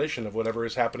real-time translation of whatever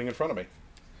is happening in front of me.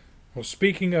 Well,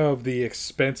 speaking of the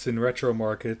expense in retro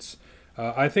markets,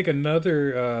 I think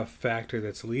another factor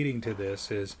that's leading to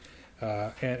this is,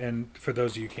 and for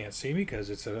those of you who can't see me because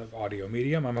it's an audio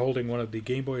medium, I'm holding one of the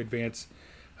Game Boy Advance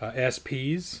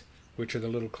SPs, which are the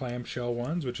little clamshell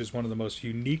ones, which is one of the most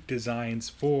unique designs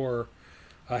for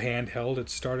a handheld. It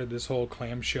started this whole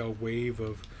clamshell wave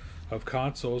of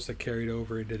consoles that carried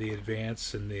over into the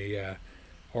Advance and the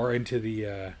or into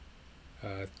the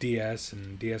DS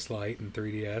and DS Lite and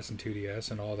 3DS and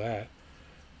 2DS and all that.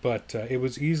 But it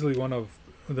was easily one of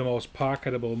the most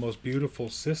pocketable, most beautiful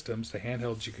systems, the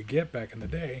handhelds you could get back in the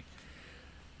day.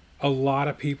 A lot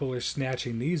of people are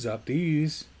snatching these up.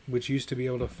 These, which used to be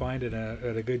able to find at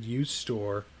a good used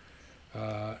store,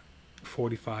 $45,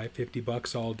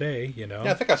 $50 all day, you know.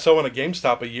 Yeah, I think I saw one at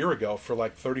GameStop a year ago for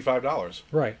like $35.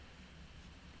 Right.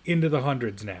 Into the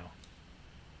hundreds now.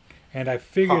 And I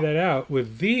figured that out.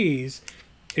 With these,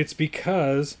 it's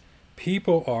because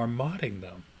people are modding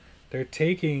them. They're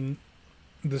taking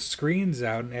the screens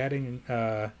out and adding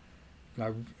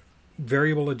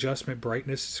variable adjustment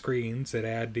brightness screens that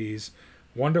add these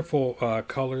wonderful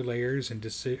color layers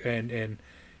and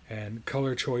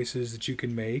color choices that you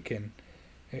can make, and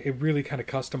it really kind of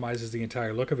customizes the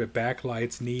entire look of it.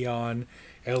 Backlights, neon,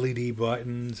 LED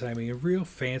buttons. I mean, real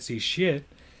fancy shit.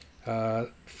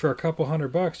 For a couple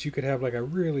 $100, you could have like a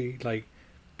really like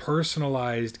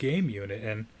personalized game unit,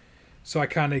 and so I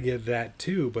kind of get that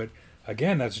too. But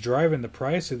again, that's driving the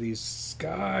price of these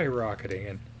skyrocketing.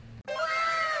 And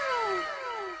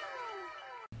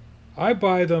I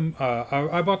buy them.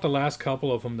 I bought the last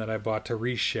couple of them that I bought to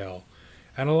reshell,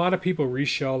 and a lot of people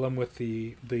reshell them with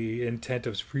the intent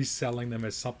of reselling them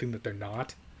as something that they're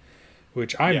not,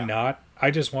 which I'm not. I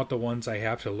just want the ones I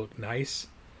have to look nice.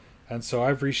 And so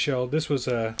I've reshelled. This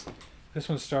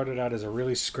one started out as a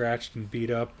really scratched and beat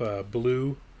up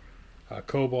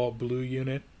cobalt blue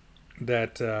unit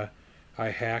that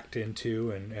I hacked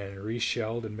into and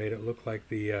reshelled and made it look like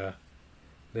the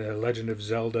Legend of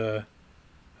Zelda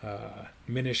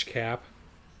Minish Cap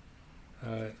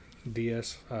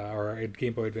DS or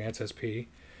Game Boy Advance SP.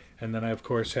 And then I of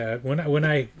course had when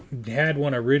I had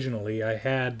one originally, I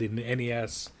had the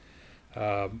NES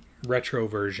retro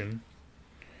version.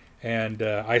 And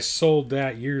I sold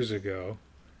that years ago,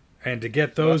 and to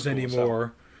get those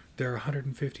anymore, they're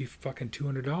 $150 fucking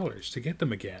 $200 to get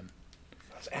them again.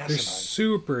 That's asinine. They're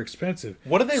super expensive.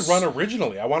 What did they run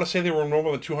originally? I want to say they were more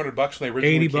than $200 when they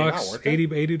originally came out, weren't they?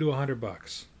 80 to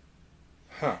 $100.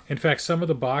 Huh. In fact, some of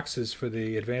the boxes for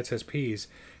the Advance SPs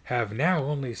have now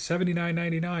only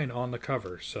 $79.99 on the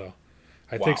cover. So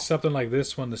I think something like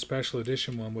this one, the special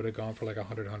edition one, would have gone for like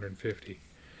 $100, $150.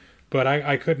 But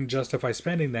I couldn't justify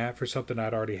spending that for something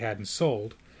I'd already had and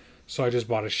sold. So I just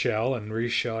bought a shell and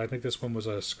reshell. I think this one was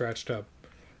a scratched up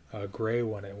gray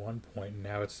one at one point. And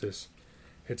now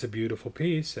it's a beautiful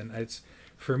piece. And it's,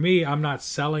 for me, I'm not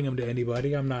selling them to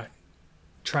anybody. I'm not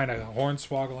trying to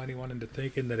hornswoggle anyone into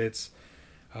thinking that it's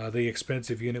the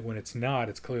expensive unit when it's not.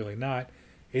 It's clearly not.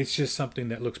 It's just something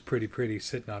that looks pretty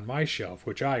sitting on my shelf,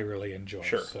 which I really enjoy.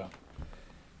 Sure. So,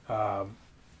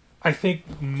 I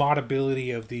think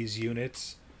moddability of these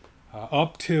units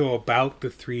up to about the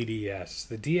 3DS.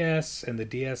 The DS and the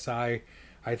DSi,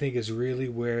 I think, is really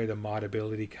where the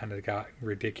moddability kind of got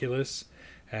ridiculous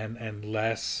and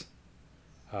less...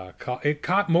 it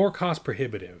got more cost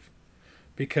prohibitive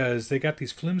because they got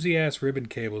these flimsy-ass ribbon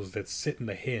cables that sit in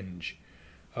the hinge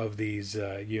of these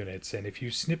units. And if you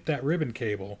snip that ribbon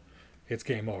cable, it's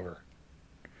game over.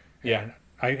 Yeah.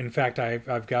 And in fact,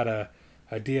 I've got a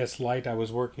DS Lite I was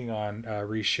working on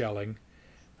reshelling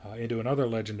into another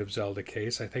Legend of Zelda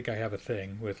case. I think I have a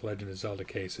thing with Legend of Zelda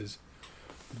cases.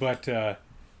 But,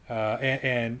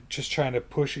 and just trying to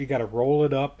push, you got to roll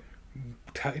it up,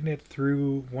 tighten it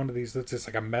through one of these, it's just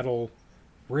like a metal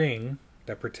ring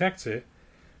that protects it,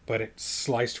 but it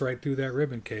sliced right through that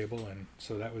ribbon cable, and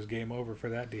so that was game over for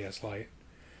that DS Lite.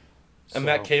 And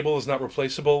that cable is not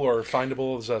replaceable or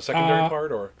findable as a secondary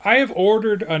part, or I have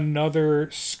ordered another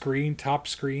top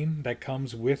screen that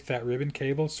comes with that ribbon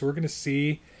cable. So we're going to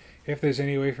see if there's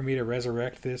any way for me to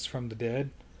resurrect this from the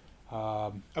dead.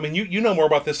 I mean, you know more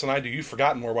about this than I do. You've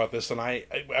forgotten more about this than I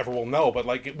ever will know. But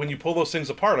like when you pull those things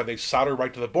apart, are they soldered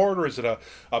right to the board, or is it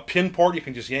a pin port? You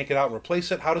can just yank it out and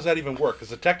replace it. How does that even work? Because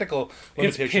the technical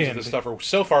limitations of this stuff are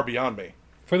so far beyond me.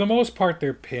 For the most part,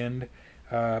 they're pinned.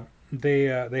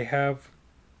 They have,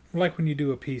 like when you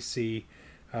do a PC,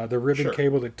 the ribbon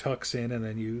cable that tucks in, and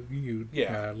then you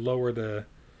lower the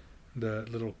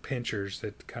little pinchers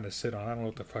that kind of sit on. I don't know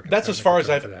what the fuck. That's as far as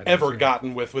I've ever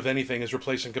gotten with anything, is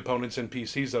replacing components in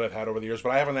PCs that I've had over the years.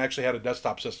 But I haven't actually had a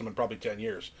desktop system in probably 10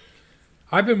 years.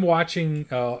 I've been watching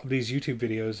these YouTube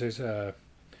videos. There's a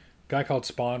guy called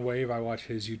Spawnwave. I watch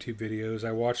his YouTube videos.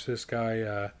 I watch this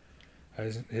guy.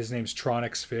 His name's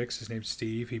Tronix Fix. His name's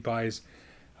Steve. He buys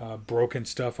broken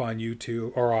stuff on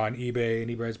YouTube or on eBay, and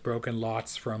he buys broken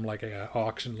lots from like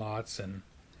auction lots, and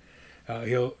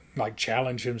he'll like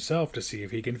challenge himself to see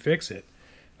if he can fix it.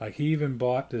 Like he even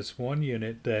bought this one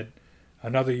unit that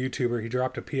another YouTuber, he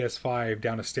dropped a PS5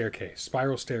 down a staircase,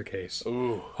 spiral staircase.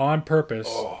 Ooh. On purpose.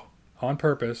 Oh. On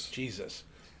purpose. Jesus.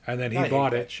 And then he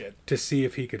bought it to see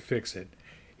if he could fix it.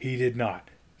 He did not.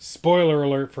 Spoiler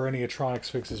alert for any of Tronix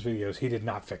Fix's videos, he did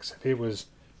not fix it. It was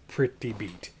pretty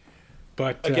beat.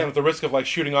 But again, at the risk of like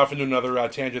shooting off into another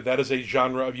tangent, that is a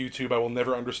genre of YouTube I will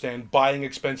never understand. Buying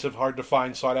expensive, hard to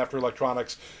find, sought after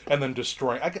electronics and then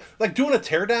destroying. Like doing a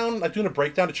teardown, like doing a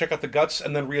breakdown to check out the guts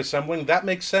and then reassembling, that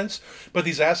makes sense. But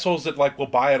these assholes that like will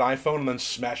buy an iPhone and then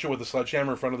smash it with a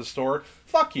sledgehammer in front of the store,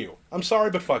 fuck you. I'm sorry,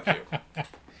 but fuck you.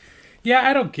 Yeah,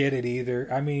 I don't get it either.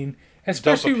 I mean,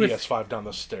 especially dump a with PS5 down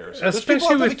the stairs. Especially There's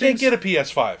people with that can't get a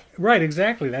PS5. Right,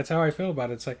 exactly. That's how I feel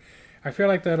about it. It's like, I feel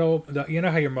like that you know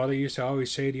how your mother used to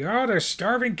always say to you, "Oh, there's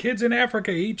starving kids in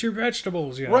Africa. Eat your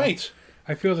vegetables." You know? Right.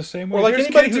 I feel the same way. Or like There's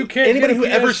anybody who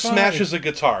ever PS5. smashes a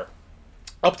guitar,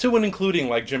 up to and including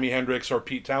like Jimi Hendrix or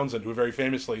Pete Townsend, who very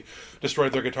famously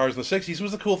destroyed their guitars in the 60s. It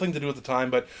was the cool thing to do at the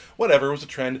time, but whatever, it was a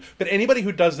trend. But anybody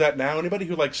who does that now, anybody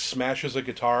who like smashes a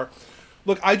guitar,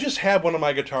 look, I just had one of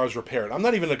my guitars repaired. I'm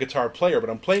not even a guitar player,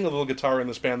 but I'm playing a little guitar in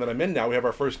this band that I'm in now. We have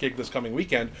our first gig this coming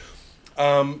weekend.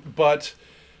 But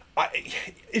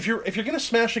if you're going to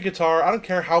smash a guitar, I don't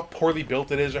care how poorly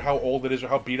built it is or how old it is or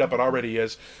how beat up it already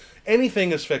is,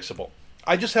 anything is fixable.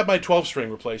 I just had my 12-string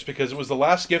replaced because it was the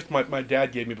last gift my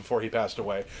dad gave me before he passed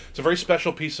away. It's a very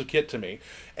special piece of kit to me.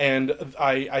 And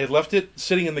I had left it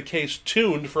sitting in the case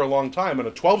tuned for a long time. And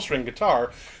a 12-string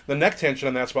guitar, the neck tension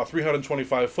on that's about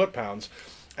 325 foot-pounds.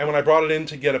 And when I brought it in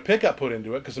to get a pickup put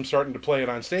into it, because I'm starting to play it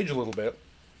on stage a little bit,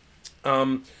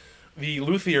 the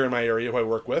luthier in my area who I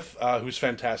work with, who's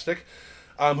fantastic,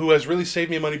 who has really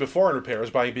saved me money before in repairs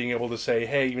by being able to say,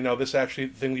 hey, you know, this actually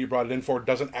thing that you brought it in for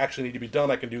doesn't actually need to be done.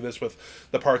 I can do this with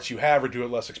the parts you have or do it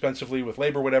less expensively with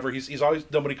labor, whatever. He's always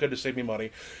done what he could to save me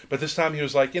money. But this time he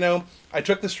was like, you know, I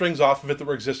took the strings off of it that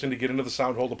were existing to get into the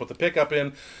sound hole to put the pickup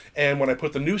in. And when I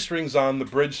put the new strings on, the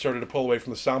bridge started to pull away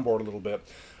from the soundboard a little bit.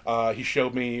 He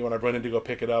showed me when I went in to go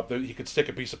pick it up that he could stick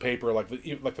a piece of paper, like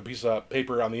the piece of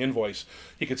paper on the invoice.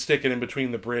 He could stick it in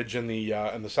between the bridge and the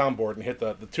soundboard and hit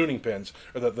the tuning pins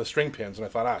or the string pins. And I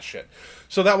thought, shit.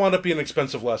 So that wound up being an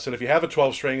expensive lesson. If you have a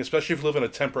 12 string, especially if you live in a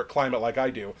temperate climate like I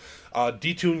do,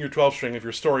 detune your 12 string if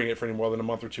you're storing it for any more than a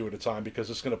month or two at a time because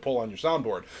it's going to pull on your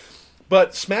soundboard.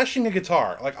 But smashing a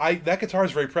guitar, that guitar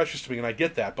is very precious to me, and I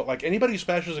get that. But like anybody who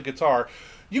smashes a guitar,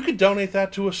 you could donate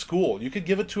that to a school. You could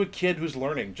give it to a kid who's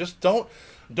learning. Just don't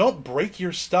break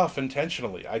your stuff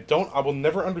intentionally. I will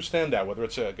never understand that, whether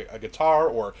it's a guitar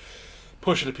or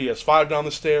pushing a PS5 down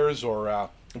the stairs or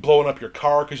blowing up your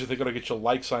car because you think it'll get you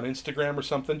likes on Instagram or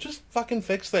something. Just fucking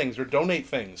fix things or donate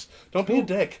things. Don't be a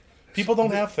dick. People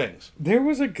don't have things. There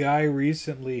was a guy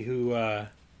recently who,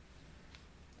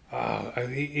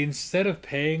 instead of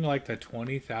paying like the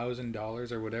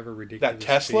 $20,000 or whatever ridiculous that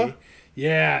Tesla, fee,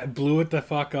 yeah, blew it the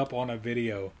fuck up on a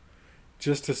video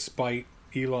just to spite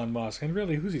Elon Musk. And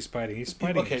really, who's he spiting? He's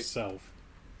spiting himself.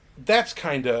 That's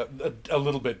kind of a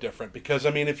little bit different because,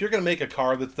 I mean, if you're going to make a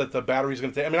car that the battery's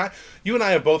going to take... I mean, you and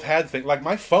I have both had things... Like,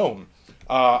 my phone,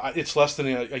 it's less than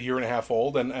a year and a half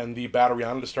old, and the battery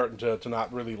on it is starting to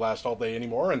not really last all day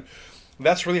anymore, and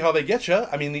that's really how they get you.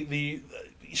 I mean,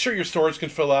 sure, your storage can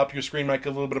fill up, your screen might get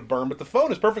a little bit of burn, but the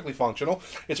phone is perfectly functional.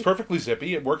 It's perfectly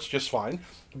zippy. It works just fine.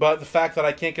 But the fact that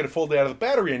I can't get a full day out of the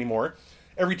battery anymore...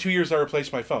 Every 2 years I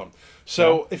replace my phone.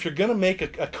 So if you're going to make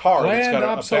a car that's got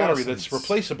a battery that's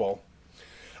replaceable,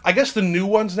 I guess the new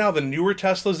ones now, the newer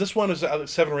Teslas, this one is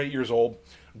 7 or 8 years old,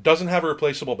 doesn't have a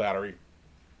replaceable battery.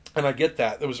 And I get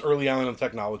that. It was early on in the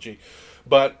technology.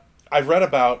 But I've read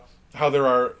about how there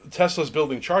are Teslas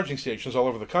building charging stations all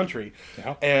over the country.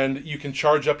 Yeah. And you can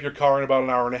charge up your car in about an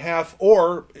hour and a half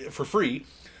or for free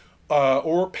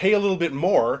or pay a little bit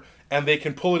more and they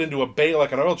can pull it into a bay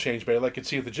like an oil change bay, like you'd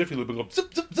see at the Jiffy Lube, and go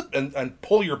zip, zip, zip, and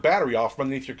pull your battery off from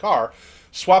underneath your car,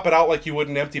 swap it out like you would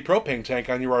an empty propane tank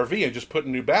on your RV, and just put a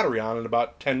new battery on in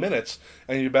about 10 minutes,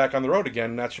 and you're back on the road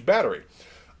again, and that's your battery.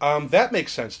 That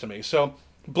makes sense to me. So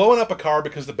blowing up a car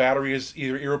because the battery is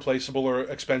either irreplaceable or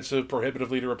expensive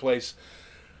prohibitively to replace,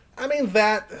 I mean,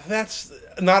 that's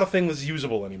not a thing that's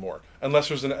usable anymore, unless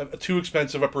there's a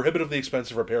prohibitively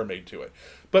expensive repair made to it.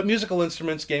 But musical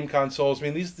instruments, game consoles, I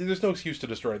mean, there's no excuse to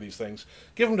destroy these things.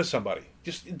 Give them to somebody.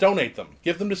 Just donate them.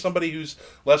 Give them to somebody who's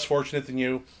less fortunate than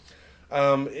you.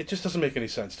 It just doesn't make any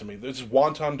sense to me. There's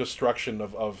wanton destruction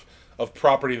of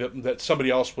property that somebody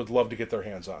else would love to get their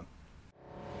hands on.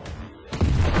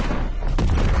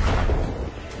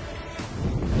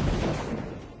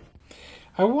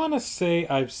 I want to say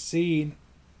I've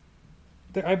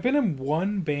been in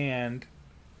one band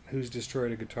who's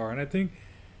destroyed a guitar, and I think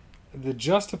the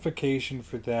justification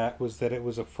for that was that it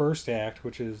was a first act,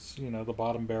 which is, the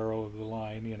bottom barrel of the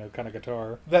line, kind of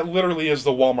guitar. That literally is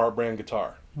the Walmart brand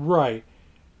guitar. Right.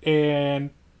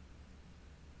 And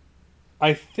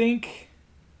I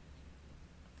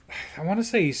want to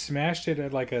say he smashed it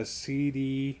at like a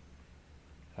CD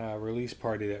release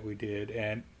party that we did,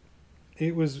 and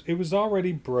it was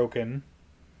already broken.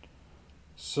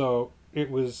 So it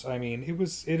had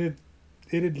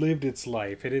lived its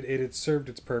life. It had served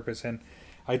its purpose, and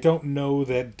I don't know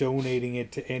that donating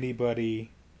it to anybody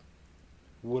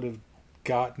would have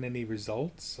gotten any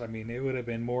results. I mean, it would have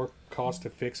been more cost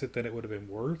to fix it than it would have been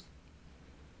worth.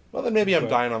 Well, then maybe I'm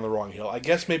dying on the wrong hill. I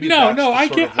guess maybe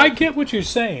I get what you're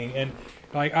saying, and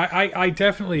like I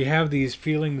definitely have these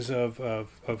feelings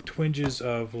of twinges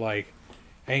of like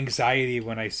anxiety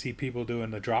when I see people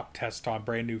doing the drop test on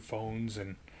brand new phones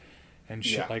and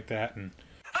shit like that, and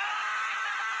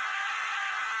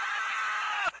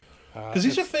because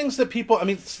these are things that people, I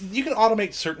mean, you can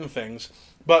automate certain things,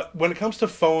 but when it comes to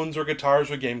phones or guitars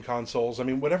or game consoles, I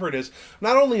mean, whatever it is,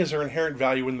 not only is there inherent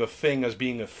value in the thing as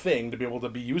being a thing to be able to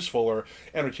be useful or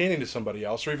entertaining to somebody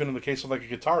else, or even in the case of like a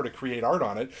guitar to create art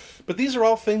on it, but these are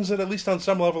all things that at least on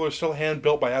some level are still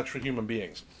hand-built by actual human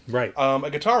beings. Right. A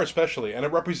guitar especially, and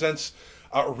it represents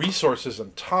resources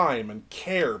and time and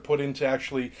care put into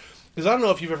actually... Because I don't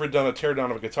know if you've ever done a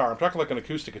teardown of a guitar. I'm talking like an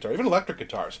acoustic guitar, even electric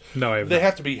guitars. No, I haven't. They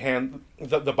have to be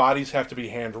the bodies have to be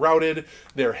hand routed.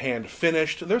 They're hand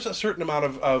finished. There's a certain amount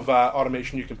of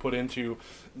automation you can put into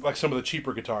like some of the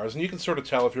cheaper guitars, and you can sort of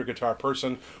tell if you're a guitar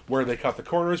person where they cut the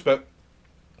corners. But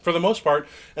for the most part,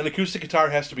 an acoustic guitar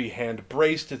has to be hand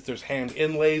braced. There's hand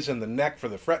inlays in the neck for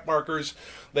the fret markers.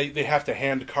 They have to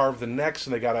hand carve the necks,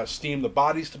 and they got to steam the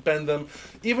bodies to bend them.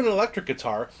 Even an electric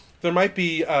guitar, there might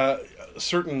be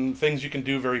certain things you can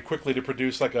do very quickly to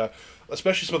produce, like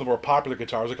especially some of the more popular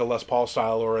guitars, like a Les Paul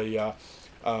style or a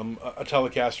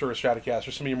Telecaster or a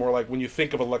Stratocaster. Some of you more like, when you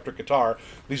think of electric guitar,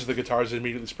 these are the guitars that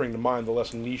immediately spring to mind, the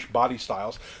less niche body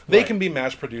styles. They can be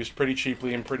mass-produced pretty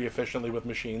cheaply and pretty efficiently with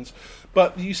machines,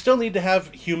 but you still need to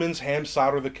have humans hand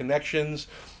solder the connections.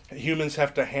 Humans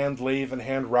have to hand lathe and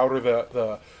hand router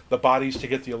the bodies to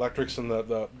get the electrics and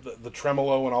the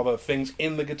tremolo and all the things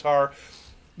in the guitar.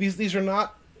 These are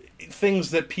not things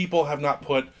that people have not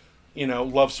put,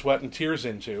 love, sweat, and tears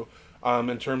into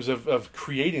in terms of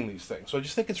creating these things. So I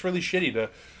just think it's really shitty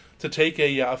to take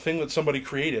a thing that somebody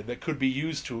created that could be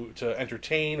used to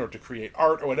entertain or to create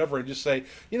art or whatever, and just say,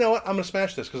 you know what, I'm going to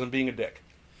smash this because I'm being a dick.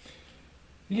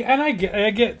 Yeah, and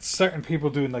I get certain people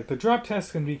doing, like, the drop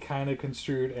test can be kind of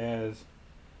construed as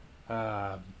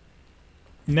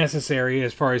necessary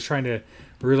as far as trying to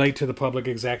relate to the public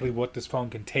exactly what this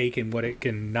phone can take and what it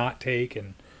can not take,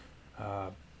 and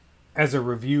as a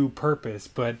review purpose.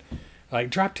 But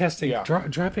like drop testing,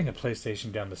 dropping a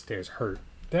PlayStation down the stairs hurt.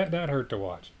 That hurt to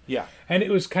watch. Yeah, and it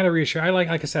was kind of reassuring. Like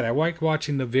I said, I like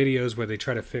watching the videos where they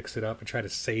try to fix it up and try to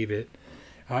save it,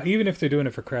 even if they're doing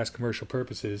it for crass commercial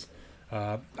purposes.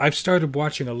 I've started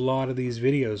watching a lot of these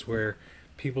videos where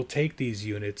people take these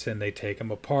units and they take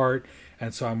them apart,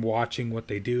 and so I'm watching what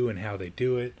they do and how they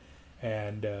do it,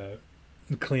 and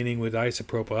cleaning with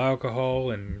isopropyl alcohol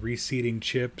and reseating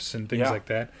chips and things like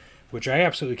that, which I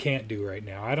absolutely can't do right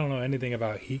now. I don't know anything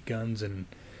about heat guns and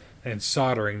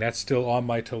soldering. That's still on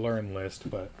my to-learn list,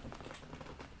 but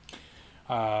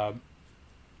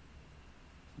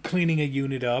cleaning a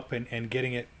unit up and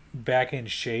getting it back in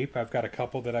shape. I've got a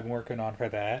couple that I'm working on for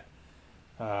that.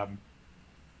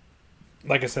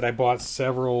 Like I said, I bought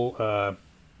several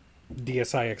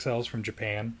DSi XLs from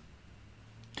Japan,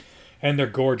 and they're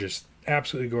gorgeous,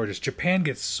 absolutely gorgeous. Japan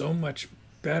gets so much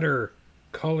better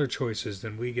color choices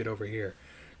than we get over here.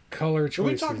 Color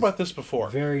choices. We talked about this before.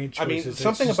 Variant choices. I mean,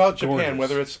 something about Japan, gorgeous.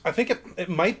 Whether it's, I think it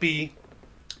might be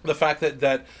the fact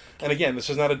that and again, this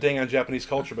is not a ding on Japanese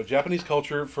culture, but Japanese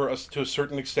culture, for us to a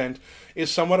certain extent, is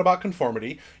somewhat about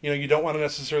conformity. You don't want to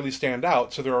necessarily stand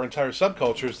out, so there are entire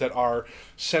subcultures that are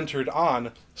centered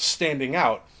on standing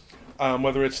out.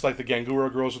 Whether it's like the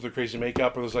Ganguro girls with their crazy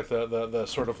makeup, or there's like the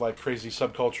sort of like crazy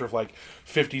subculture of like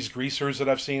 50s greasers that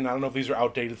I've seen. I don't know if these are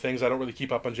outdated things. I don't really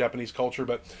keep up on Japanese culture,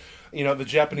 but the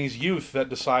Japanese youth that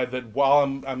decide that while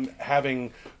I'm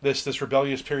having this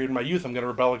rebellious period in my youth, I'm going to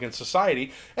rebel against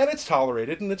society, and it's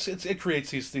tolerated, and it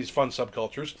creates these fun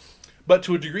subcultures. But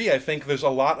to a degree, I think there's a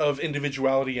lot of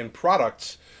individuality in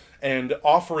products and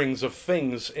offerings of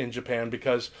things in Japan,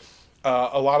 because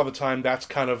a lot of the time that's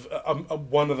kind of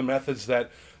one of the methods that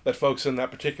folks in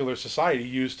that particular society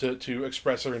use to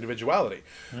express their individuality.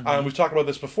 Mm-hmm. We've talked about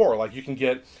this before. Like, you can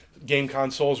get game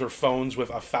consoles or phones with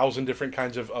 1,000 different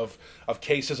kinds of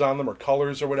cases on them, or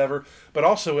colors or whatever, but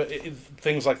also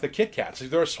things like the Kit Kats.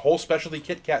 There's whole specialty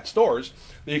Kit Kat stores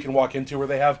that you can walk into where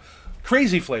they have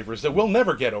crazy flavors that we'll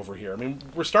never get over here. I mean,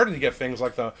 we're starting to get things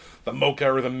like the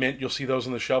mocha or the mint. You'll see those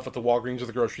on the shelf at the Walgreens or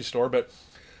the grocery store, but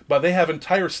they have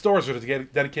entire stores that are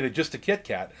dedicated just to Kit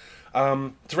Kat.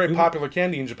 It's a very popular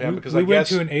candy in Japan because we went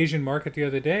to an Asian market the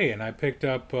other day, and I picked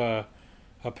up a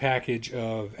package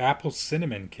of apple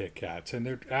cinnamon Kit Kats, and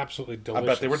they're absolutely delicious.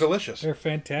 I bet they were delicious. They're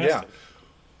fantastic. Yeah.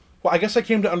 Well, I guess I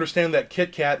came to understand that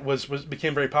Kit Kat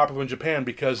became very popular in Japan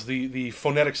because the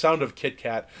phonetic sound of Kit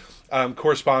Kat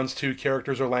corresponds to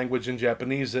characters or language in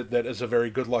Japanese that is a very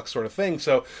good luck sort of thing.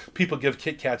 So people give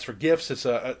Kit Kats for gifts. It's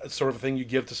a sort of a thing you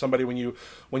give to somebody when you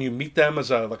meet them,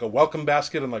 as a welcome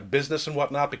basket and like business and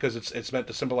whatnot, because it's meant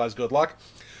to symbolize good luck.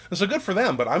 And so good for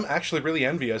them, but I'm actually really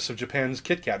envious of Japan's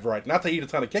Kit Kat variety. Not to eat a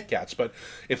ton of Kit Kats, but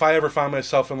if I ever found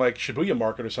myself in like Shibuya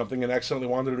Market or something and accidentally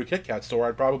wandered into a Kit Kat store,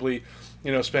 I'd probably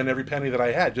spend every penny that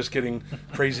I had just getting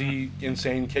crazy,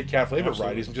 insane Kit Kat flavor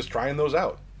varieties and just trying those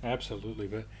out. Absolutely,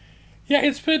 but yeah,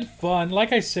 it's been fun.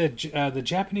 Like I said, the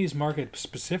Japanese market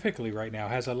specifically right now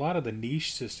has a lot of the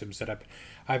niche systems that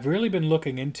I've really been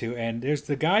looking into. And there's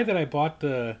the guy that I bought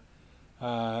the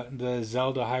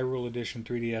Zelda Hyrule Edition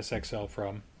 3DS XL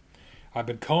from. I've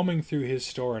been combing through his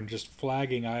store and just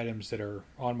flagging items that are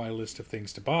on my list of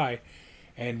things to buy.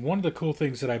 And one of the cool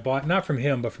things that I bought, not from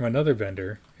him but from another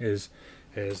vendor, is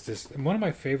this. One of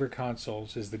my favorite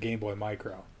consoles is the Game Boy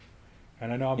Micro.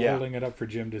 And I know I'm holding it up for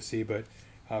Jim to see, but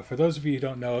for those of you who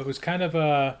don't know, it was kind of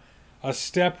a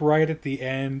step right at the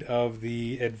end of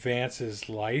the Advance's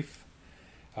life.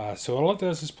 So all it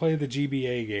does is play the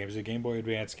GBA games, the Game Boy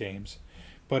Advance games.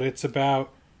 But it's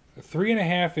about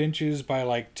 3.5 inches by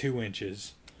like 2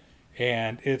 inches.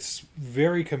 And it's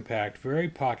very compact, very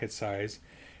pocket size.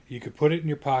 You could put it in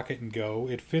your pocket and go.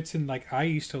 It fits in, like, I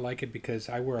used to like it because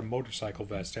I wear a motorcycle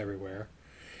vest everywhere.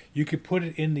 You could put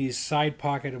it in the side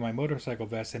pocket of my motorcycle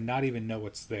vest and not even know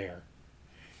it's there.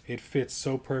 It fits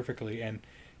so perfectly, and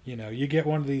you get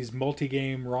one of these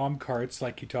multi-game ROM carts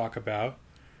like you talk about.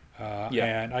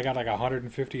 And I got like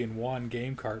 150-in-1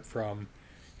 game cart from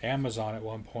Amazon at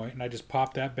one point, and I just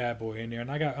popped that bad boy in there,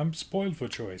 and I'm spoiled for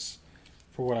choice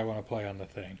for what I want to play on the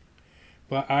thing.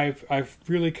 But I've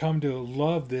really come to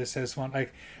love this as one.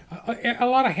 Like a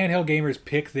lot of handheld gamers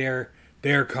pick their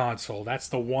console. That's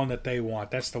the one that they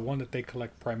want. That's the one that they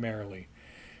collect primarily.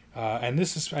 And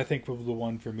this is, I think, the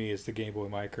one for me is the Game Boy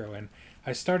Micro. And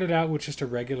I started out with just a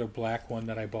regular black one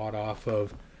that I bought off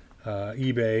of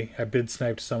eBay. I bid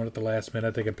sniped someone at the last minute.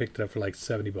 I think I picked it up for like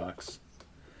 $70.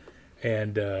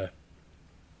 And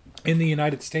in the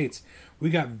United States, we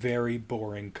got very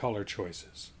boring color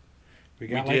choices. We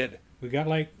got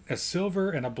like a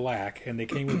silver and a black, and they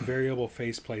came with variable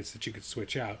faceplates that you could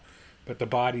switch out. But the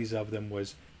bodies of them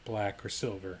was black or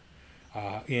silver.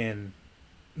 In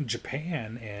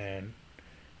Japan and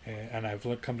I've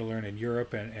come to learn in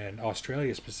Europe and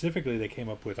Australia specifically, they came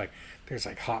up with there's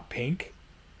like hot pink,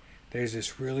 there's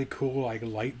this really cool like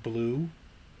light blue,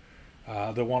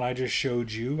 the one I just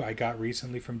showed you I got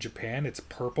recently from Japan. It's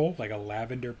purple, like a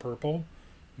lavender purple,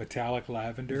 metallic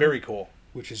lavender, very cool,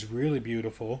 which is really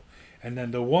beautiful. And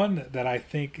then the one that I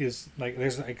think is like,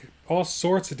 there's like all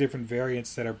sorts of different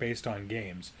variants that are based on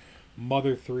games.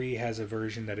 Mother 3 has a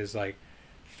version that is like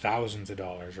thousands of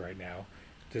dollars right now.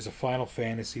 There's a Final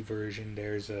Fantasy version.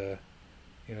 There's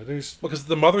because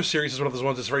the Mother series is one of those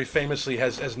ones that's very famously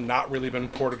has not really been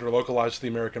ported or localized to the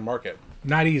American market.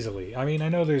 Not easily. I mean, I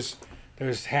know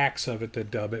there's hacks of it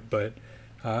that dub it, but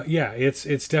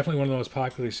it's definitely one of the most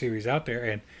popular series out there.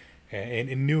 And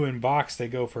in new in box, they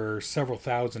go for several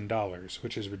 $1,000s,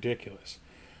 which is ridiculous.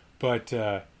 But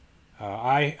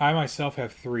I myself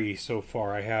have 3 so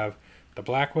far. I have the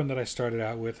black one that I started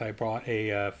out with. I bought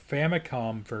a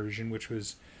Famicom version, which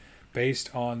was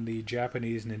based on the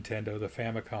Japanese Nintendo, the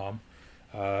Famicom.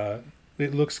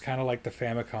 It looks kind of like the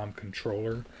Famicom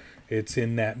controller. It's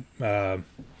in that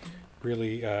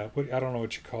really, I don't know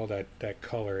what you call that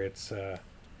color. It's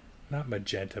not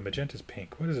magenta. Magenta's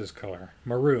pink. What is this color?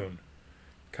 Maroon.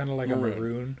 Kind of like a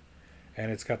maroon.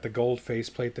 And it's got the gold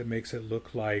faceplate that makes it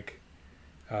look like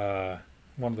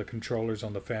one of the controllers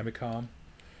on the Famicom.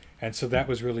 And so that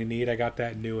was really neat. I got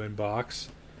that new in box,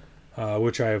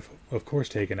 which I've, of course,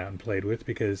 taken out and played with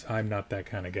because I'm not that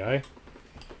kind of guy.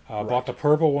 Bought the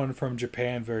purple one from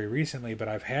Japan very recently, but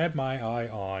I've had my eye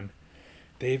on.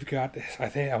 They've got,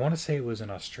 I want to say it was an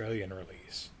Australian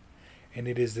release. And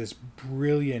it is this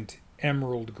brilliant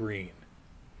emerald green.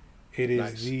 It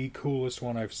is the coolest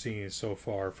one I've seen so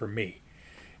far for me.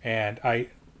 And I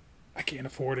can't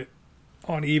afford it.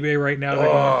 On eBay right now, they're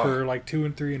going for like $2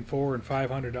 and $3 and $4 and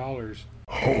 $500.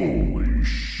 Holy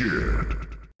shit.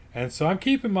 And so I'm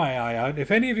keeping my eye out. If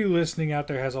any of you listening out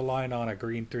there has a line on a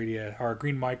green 3DS or a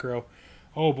green micro,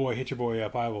 oh boy, hit your boy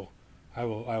up. I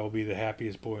will be the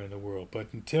happiest boy in the world. But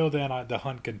until then, the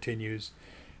hunt continues.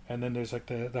 And then there's like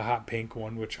the hot pink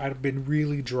one, which I've been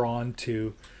really drawn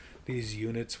to. These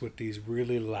units with these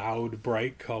really loud,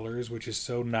 bright colors, which is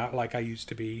so not like I used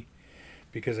to be.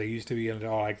 Because I used to be into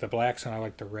like the blacks and I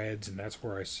like the reds, and that's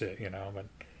where I sit, you know. But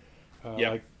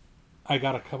like, I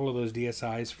got a couple of those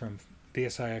DSi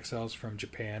XLs from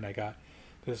Japan. I got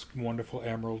this wonderful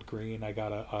emerald green. I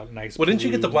got a nice. Well, didn't you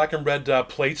get the black and red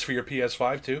plates for your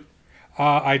PS5 too?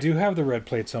 I do have the red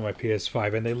plates on my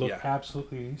PS5, and they look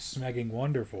absolutely smegging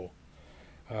wonderful.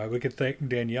 We could thank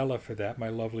Daniela for that, my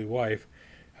lovely wife.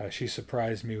 She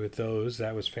surprised me with those.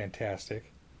 That was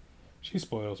fantastic. She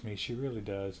spoils me. She really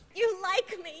does. You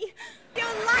like me. You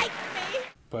like me.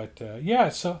 But yeah,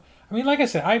 so I mean, like I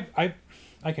said,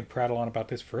 I can prattle on about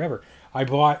this forever. I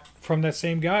bought from that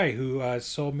same guy who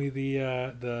sold me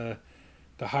the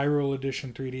Hyrule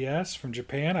Edition 3DS from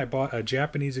Japan. I bought a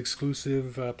Japanese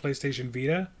exclusive PlayStation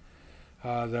Vita,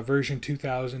 the version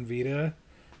 2000 Vita,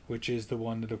 which is the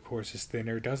one that, of course, is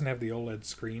thinner. It doesn't have the OLED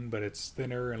screen, but it's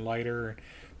thinner and lighter, and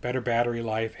better battery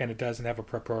life, and it doesn't have a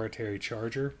proprietary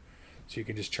charger. So you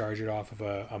can just charge it off of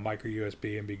a micro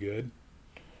USB and be good,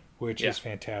 which is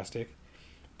fantastic.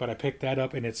 But I picked that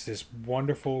up, and it's this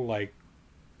wonderful, like,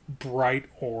 bright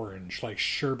orange, like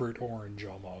sherbet orange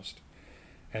almost.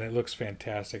 And it looks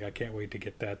fantastic. I can't wait to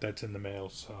get that. That's in the mail,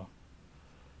 so.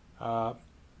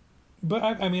 But,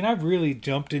 I mean, I've really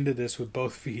jumped into this with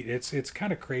both feet. It's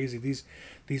kind of crazy.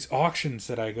 These auctions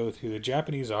that I go through, the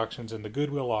Japanese auctions and the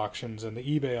Goodwill auctions and the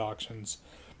eBay auctions,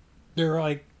 they're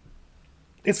like,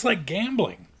 it's like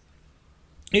gambling.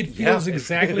 It feels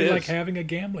exactly like having a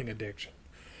gambling addiction.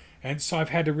 And so I've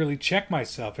had to really check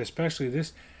myself, especially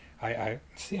this. I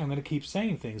see, I'm going to keep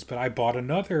saying things, but I bought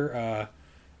another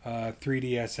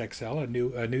 3DS XL, a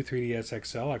new 3DS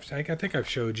XL. I think I've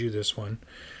showed you this one.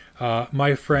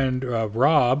 My friend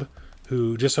Rob,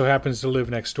 who just so happens to live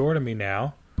next door to me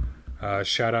now.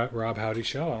 Shout out Rob Howdy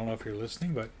Shell. I don't know if you're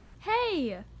listening, but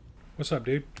Hey! What's up,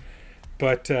 dude?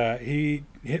 But he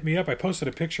hit me up. I posted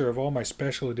a picture of all my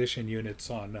special edition units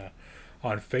on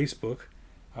Facebook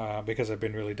because I've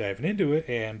been really diving into it.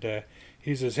 And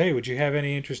he says, "Hey, would you have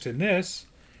any interest in this?"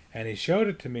 And he showed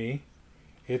it to me.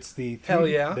 It's the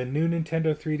new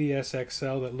Nintendo 3DS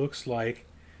XL that looks like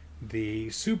the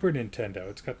Super Nintendo.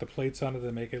 It's got the plates on it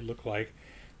that make it look like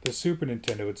the Super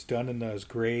Nintendo. It's done in those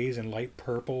grays and light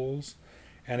purples,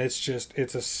 and it's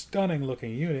a stunning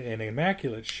looking unit in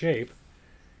immaculate shape.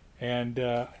 And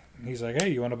he's like, "Hey,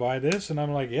 you want to buy this?" And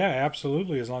I'm like, "Yeah,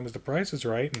 absolutely, as long as the price is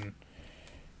right." And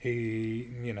he,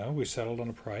 we settled on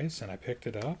a price, and I picked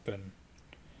it up, and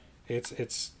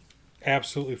it's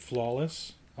absolutely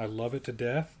flawless. I love it to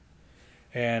death,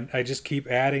 and I just keep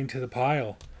adding to the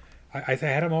pile. I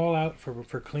had them all out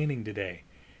for cleaning today,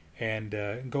 and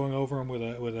going over them with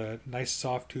a nice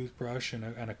soft toothbrush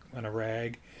and a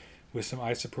rag with some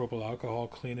isopropyl alcohol,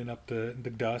 cleaning up the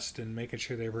dust and making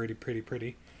sure they're really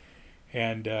pretty.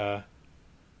 And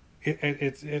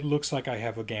it looks like I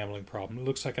have a gambling problem. It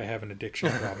looks like I have an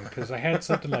addiction problem because I had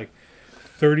something like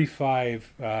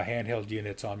 35 handheld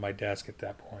units on my desk at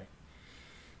that point.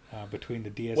 Between the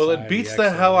DSi, well, it beats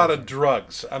the hell out of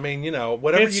drugs. I mean,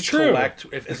 whatever you collect,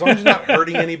 as long as you're not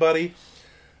hurting anybody,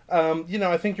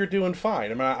 I think you're doing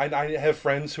fine. I mean, I have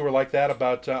friends who are like that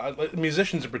about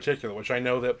musicians in particular, which I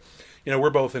know that, we're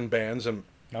both in bands, and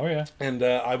and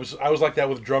I was like that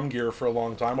with drum gear for a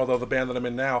long time. Although the band that I'm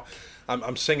in now,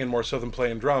 I'm singing more so than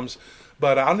playing drums,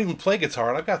 but I don't even play guitar,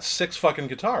 and I've got 6 fucking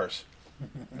guitars.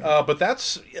 But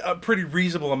that's a pretty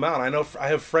reasonable amount. I know I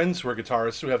have friends who are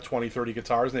guitarists who have 20, 30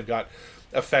 guitars, and they've got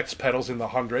effects pedals in the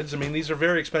hundreds. I mean, these are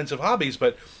very expensive hobbies,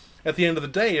 but at the end of the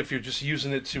day, if you're just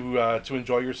using it to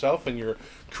enjoy yourself and you're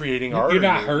creating art, you're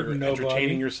not hurting you're entertaining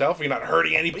nobody. yourself, you're not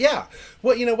hurting anybody. Yeah,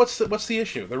 what's the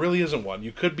issue? There really isn't one.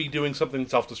 You could be doing something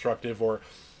self-destructive or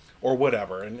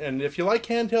whatever. And if you like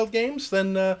handheld games,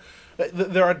 then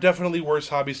there are definitely worse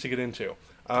hobbies to get into.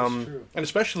 That's true. And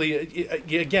especially,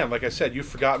 again, like I said, you've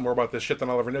forgotten more about this shit than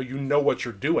I'll ever know. You know what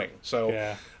you're doing. So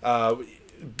Yeah.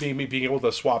 being able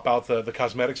to swap out the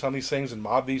cosmetics on these things and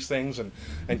mod these things and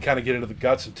kind of get into the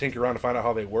guts and tinker around to find out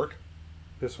how they work.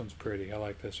 This one's pretty. I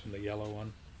like this one, the yellow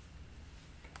one.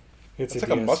 It's like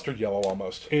a mustard yellow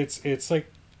almost. It's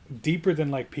like deeper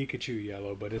than like Pikachu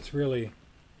yellow, but it's really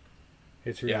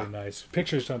nice.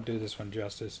 Pictures don't do this one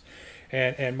justice.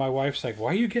 And my wife's like,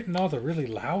 why are you getting all the really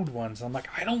loud ones? I'm like,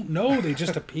 I don't know. They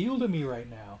just appeal to me right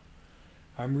now.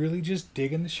 I'm really just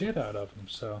digging the shit out of them.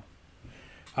 So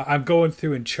I'm going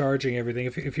through and charging everything.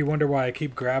 If you wonder why I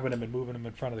keep grabbing them and moving them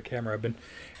in front of the camera,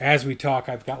 as we talk,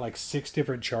 I've got like 6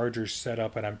 different chargers set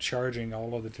up, and I'm charging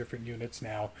all of the different units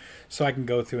now, so I can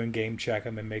go through and game check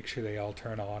them and make sure they all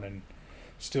turn on and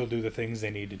still do the things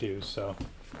they need to do. So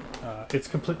it's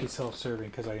completely self-serving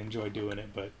because I enjoy doing it,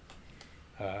 but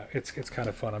it's kind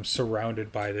of fun. I'm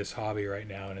surrounded by this hobby right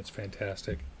now, and it's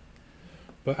fantastic.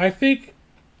 But I think,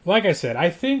 like I said, I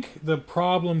think the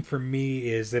problem for me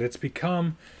is that it's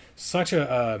become such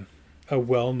a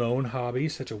well-known hobby,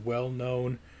 such a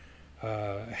well-known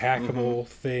hackable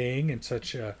thing, and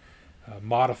such a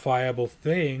modifiable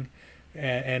thing.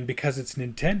 And because it's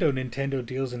Nintendo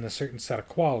deals in a certain set of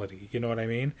quality. You know what I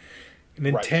mean?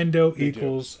 Nintendo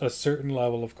equals a certain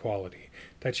level of quality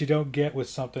that you don't get with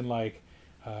something like,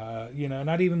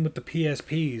 not even with the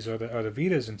PSPs or the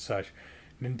Vitas and such.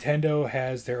 Nintendo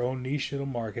has their own niche little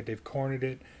market. They've cornered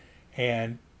it,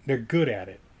 and they're good at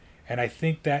it. And I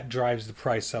think that drives the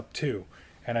price up too.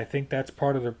 And I think that's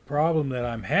part of the problem that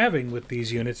I'm having with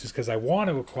these units, is because I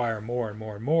want to acquire more and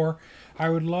more and more. I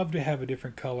would love to have a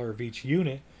different color of each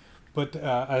unit, but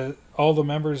all the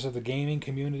members of the gaming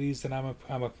communities that I'm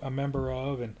a member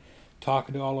of, and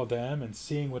talking to all of them and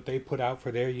seeing what they put out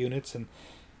for their units, and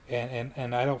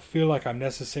I don't feel like I'm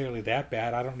necessarily that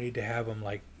bad. I don't need to have them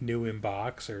like new in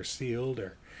box or sealed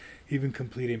or even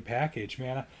complete in package.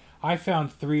 Man, I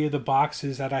found 3 of the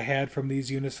boxes that I had from these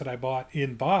units that I bought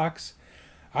in box.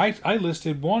 I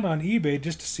listed one on eBay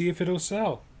just to see if it'll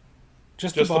sell.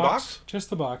 Just the box? Just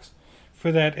the box.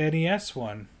 For that NES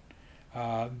one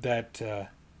that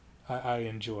I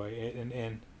enjoy.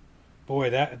 And boy,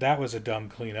 that was a dumb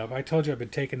cleanup. I told you I've been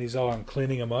taking these all and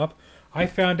cleaning them up. I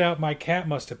found out my cat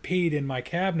must have peed in my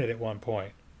cabinet at one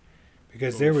point,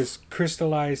 because there was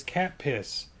crystallized cat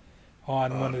piss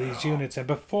on one of these units. And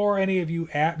before any of you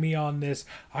at me on this,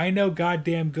 I know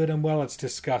goddamn good and well it's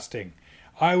disgusting.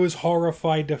 I was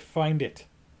horrified to find it.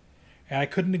 And I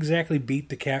couldn't exactly beat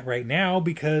the cat right now,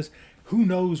 because who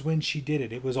knows when she did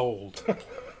it. It was old.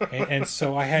 and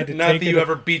so I had to Not that you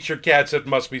ever beat your cats, it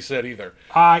must be said, either.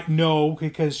 No,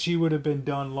 because she would have been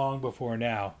done long before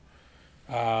now.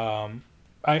 I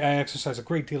exercise a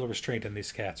great deal of restraint in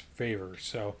these cats' favor,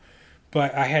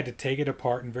 but I had to take it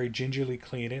apart and very gingerly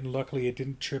clean it, and luckily it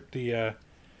didn't trip the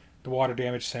water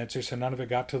damage sensor, so none of it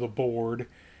got to the board.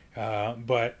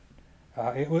 But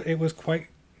it was quite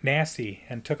nasty,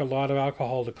 and took a lot of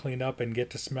alcohol to clean up and get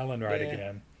to smelling right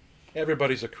again.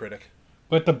 Everybody's a critic.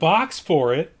 But the box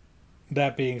for it,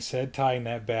 that being said, tying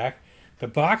that back, the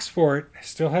box for it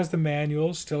still has the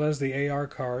manuals, still has the AR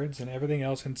cards and everything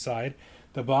else inside.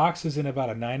 The box is in about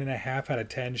a 9.5 out of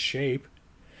 10 shape.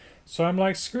 So I'm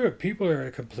like, screw it. People are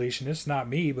completionists. Not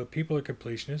me, but people are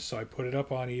completionists. So I put it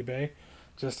up on eBay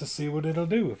just to see what it'll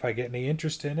do, if I get any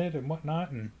interest in it and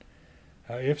whatnot. And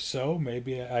if so,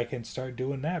 maybe I can start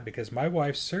doing that, because my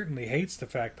wife certainly hates the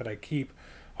fact that I keep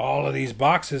all of these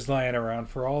boxes lying around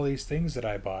for all these things that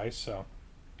I buy. So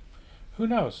who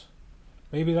knows?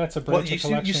 Maybe that's a branch of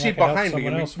collection you see I can help behind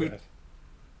someone me. else with.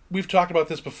 We've talked about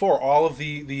this before. All of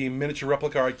the miniature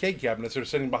replica arcade cabinets are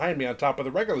sitting behind me on top of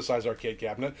the regular size arcade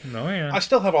cabinet. Oh, yeah. I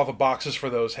still have all the boxes for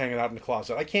those hanging out in the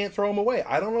closet. I can't throw them away.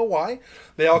 I don't know why.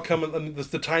 They all come in,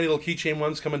 the tiny little keychain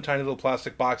ones come in tiny little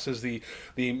plastic boxes. The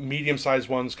medium-sized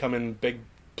ones come in big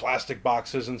plastic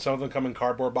boxes, and some of them come in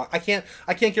cardboard boxes.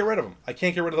 I can't get rid of them. I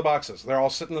can't get rid of the boxes. They're all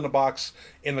sitting in a box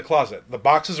in the closet. The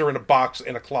boxes are in a box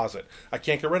in a closet. I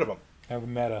can't get rid of them. Have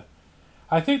meta.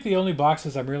 I think the only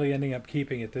boxes I'm really ending up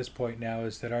keeping at this point now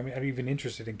is that I'm even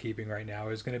interested in keeping right now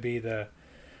is going to be the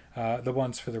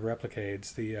ones for the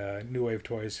Replicades, the New Wave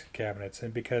Toys cabinets,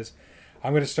 and because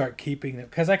I'm going to start keeping them,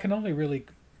 because I can only really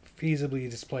feasibly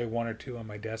display 1 or 2 on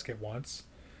my desk at once.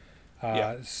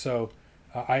 So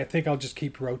I think I'll just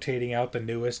keep rotating out the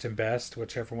newest and best,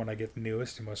 whichever one I get the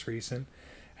newest and most recent,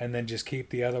 and then just keep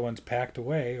the other ones packed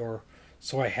away, or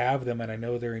so I have them and I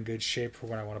know they're in good shape for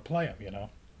when I want to play them, you know.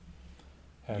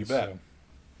 And You bet.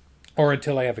 Or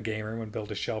until I have a game room and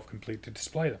build a shelf complete to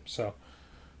display them. So,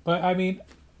 but I mean,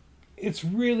 it's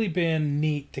really been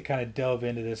neat to kind of delve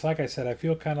into this. Like I said, I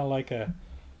feel kind of like a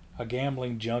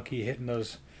gambling junkie hitting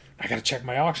those. I got to check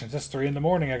my auctions. It's 3 a.m.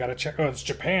 I got to check. Oh, it's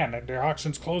Japan. Their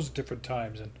auctions close at different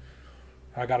times, and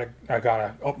I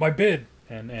gotta up my bid.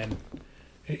 And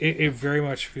it very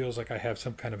much feels like I have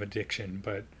some kind of addiction.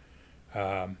 But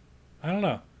I don't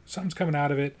know. Something's coming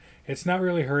out of it. It's not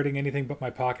really hurting anything but my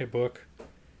pocketbook.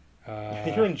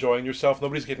 You're enjoying yourself.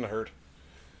 Nobody's getting hurt.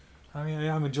 I mean,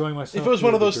 I'm enjoying myself. If it was to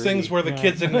one a of those degree, things where the yeah.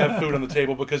 kids didn't have food on the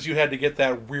table because you had to get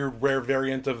that weird rare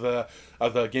variant of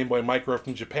the Game Boy Micro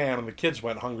from Japan, and the kids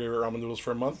went hungry for ramen noodles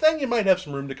for a month, then you might have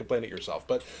some room to complain at yourself.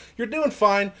 But you're doing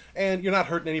fine, and you're not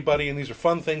hurting anybody, and these are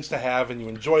fun things to have, and you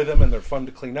enjoy them, and they're fun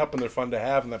to clean up, and they're fun to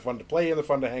have, and they're fun to play, and they're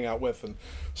fun to hang out with. And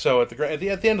so at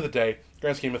the end of the day,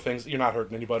 grand scheme of things, you're not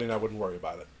hurting anybody, and I wouldn't worry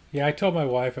about it. Yeah, I told my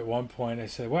wife at one point, I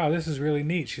said, wow, this is really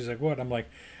neat. She's like, what? I'm like,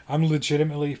 I'm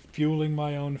legitimately fueling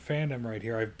my own fandom right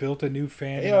here. I've built a new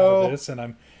fandom out of this,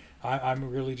 and I'm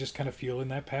really just kind of fueling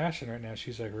that passion right now.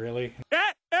 She's like, really?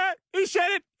 He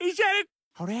said it!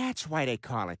 Oh, that's why they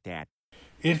call it that.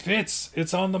 It fits.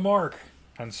 It's on the mark.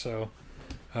 And so,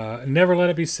 never let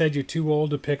it be said you're too old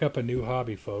to pick up a new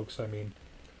hobby, folks. I mean,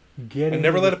 And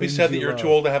never let it be said that you're too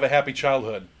old to have a happy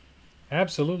childhood.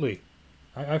 Absolutely.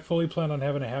 I fully plan on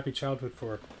having a happy childhood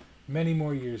for many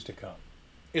more years to come.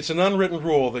 It's an unwritten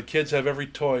rule that kids have every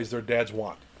toys their dads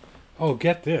want. Oh,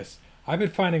 get this. I've been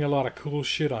finding a lot of cool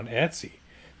shit on Etsy.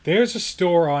 There's a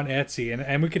store on Etsy,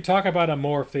 and we could talk about it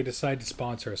more if they decide to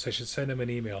sponsor us. I should send them an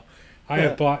email. I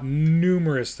have bought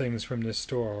numerous things from this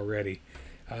store already.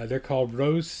 They're called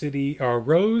Rose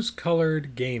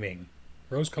Colored Gaming.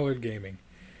 Rose Colored Gaming.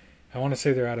 I want to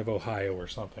say they're out of Ohio or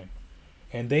something.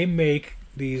 And they make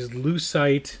these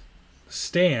Lucite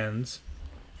stands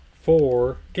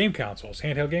for game consoles,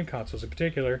 handheld game consoles in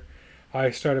particular.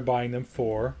 I started buying them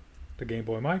for the Game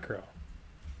Boy Micro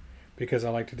because I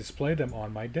like to display them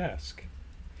on my desk.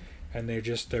 And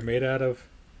they're made out of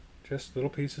just little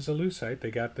pieces of Lucite.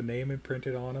 They got the name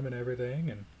imprinted on them and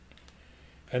everything,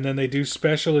 and then they do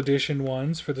special edition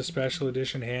ones for the special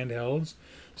edition handhelds.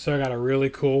 So I got a really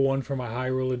cool one for my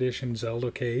Hyrule Edition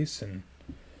Zelda case and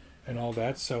all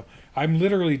that. So I'm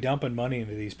literally dumping money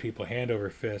into these people hand over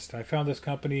fist. I found this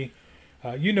company.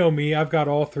 You know me. I've got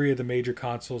all 3 of the major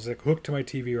consoles that hooked to my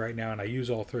TV right now, and I use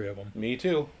all 3 of them. Me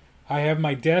too. I have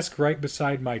my desk right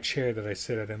beside my chair that I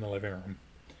sit at in the living room.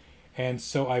 And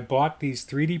so I bought these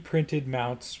 3D printed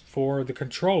mounts for the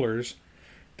controllers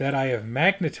that I have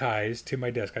magnetized to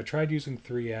my desk. I tried using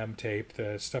 3M tape,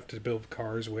 the stuff to build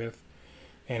cars with,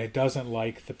 and it doesn't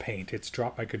like the paint. It's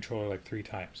dropped my controller like 3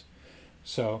 times.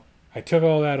 So I took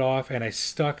all that off and I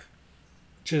stuck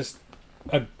just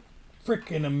a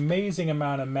freaking amazing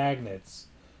amount of magnets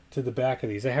to the back of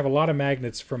these. I have a lot of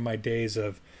magnets from my days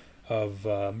of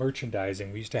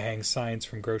merchandising. We used to hang signs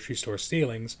from grocery store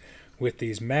ceilings with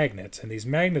these magnets, and these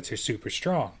magnets are super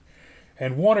strong.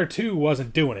 And 1 or 2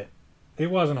 wasn't doing it. It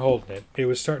wasn't holding it. It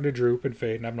was starting to droop and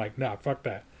fade, and I'm like, nah, fuck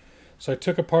that. So I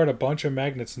took apart a bunch of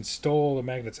magnets and stole the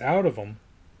magnets out of them,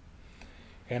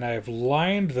 and I have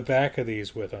lined the back of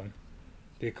these with them,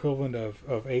 the equivalent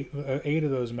of 8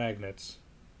 of those magnets.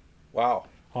 Wow.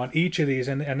 On each of these,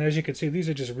 and as you can see, these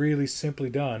are just really simply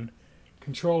done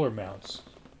controller mounts.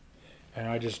 And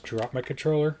I just drop my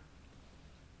controller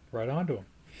right onto them.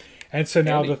 And so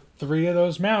now the 3 of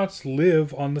those mounts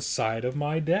live on the side of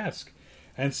my desk.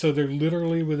 And so they're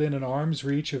literally within an arm's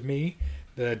reach of me.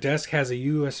 The desk has a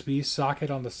USB socket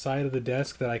on the side of the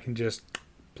desk that I can just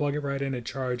plug it right in and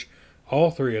charge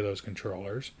all 3 of those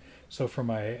controllers. So for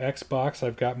my Xbox,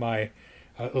 I've got my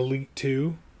Elite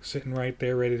 2 sitting right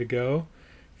there ready to go.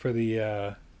 For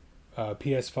the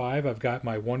PS5, I've got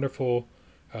my wonderful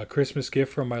Christmas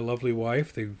gift from my lovely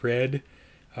wife, the red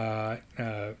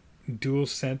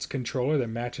DualSense controller that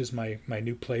matches my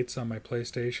new plates on my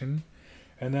PlayStation.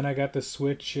 And then I got the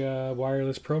Switch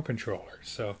Wireless Pro controller.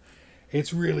 So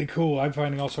it's really cool. I'm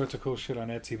finding all sorts of cool shit on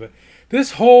Etsy. But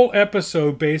this whole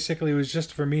episode basically was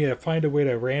just for me to find a way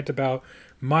to rant about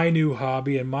my new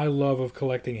hobby and my love of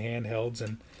collecting handhelds.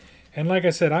 And like I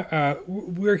said,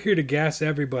 we're here to gas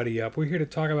everybody up. We're here to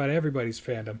talk about everybody's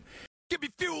fandom. Give me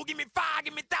fuel, give me fire,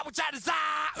 give me that which I desire.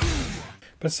 Ooh.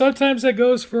 But sometimes that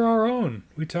goes for our own.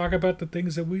 We talk about the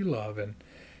things that we love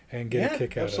and get a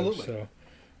kick out of. So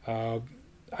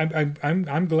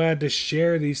I'm glad to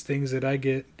share these things that I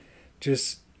get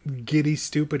just giddy,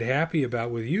 stupid happy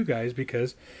about with you guys,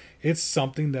 because it's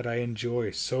something that I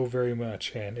enjoy so very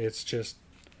much, and it's just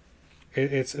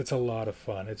it's a lot of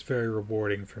fun. It's very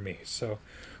rewarding for me. So,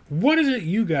 what is it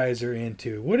you guys are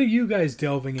into? What are you guys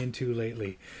delving into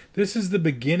lately? This is the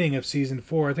beginning of season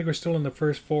 4. I think we're still in the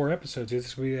first 4 episodes.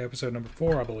 This will be episode number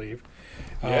 4, I believe.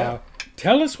 Yeah.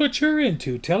 Tell us what you're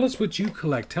into. Tell us what you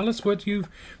collect. Tell us what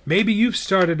maybe you've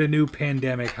started a new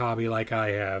pandemic hobby like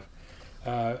I have.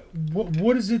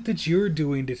 What is it that you're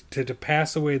doing to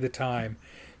pass away the time,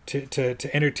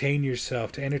 to entertain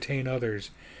yourself, to entertain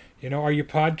others? You know, are you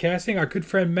podcasting? Our good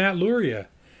friend Matt Luria,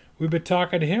 we've been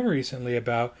talking to him recently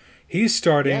about he's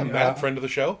starting Matt, friend of the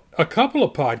show, a couple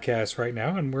of podcasts right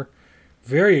now, and we're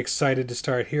very excited to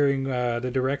start hearing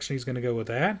the direction he's going to go with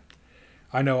that.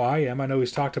 I know I am. I know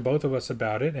he's talked to both of us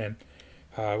about it, and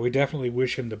we definitely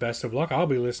wish him the best of luck. I'll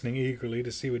be listening eagerly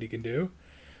to see what he can do.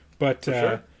 But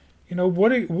sure. you know,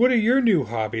 what are your new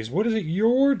hobbies? What is it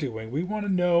you're doing? We want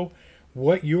to know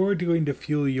what you're doing to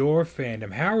fuel your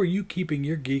fandom. How are you keeping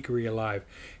your geekery alive?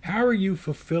 How are you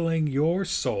fulfilling your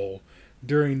soul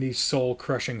during these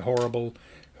soul-crushing, horrible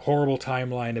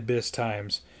timeline abyss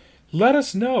times? Let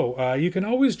us know. You can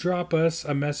always drop us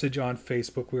a message on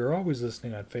Facebook. We're always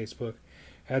listening on Facebook.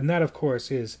 And that, of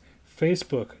course, is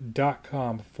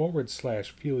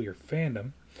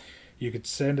facebook.com/fuelyourfandom. You could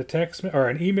send a text or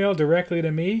an email directly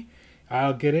to me.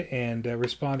 I'll get it and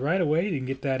respond right away. You can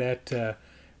get that at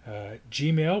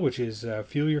Gmail, which is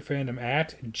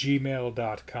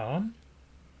fuelyourfandom@gmail.com.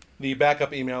 The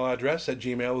backup email address at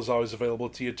Gmail is always available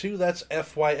to you, too. That's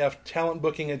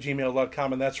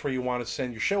fyftalentbooking@gmail.com, and that's where you want to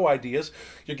send your show ideas,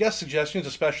 your guest suggestions,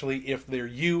 especially if they're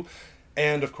you,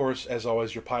 and, of course, as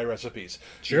always, your pie recipes.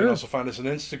 Sure. You can also find us on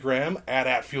Instagram at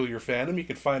FuelYourFandom. You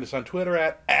can find us on Twitter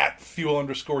at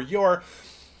 @Fuel_your.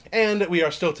 And we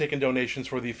are still taking donations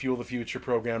for the Fuel the Future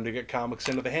program to get comics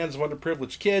into the hands of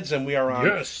underprivileged kids, and we are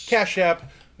on Cash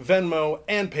App, Venmo,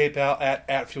 and PayPal at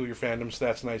FuelYourFandom, so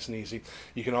that's nice and easy.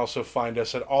 You can also find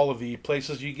us at all of the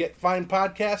places you get fine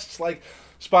podcasts, like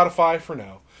Spotify for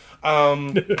now,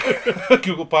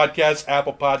 Google Podcasts,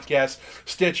 Apple Podcasts,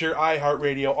 Stitcher,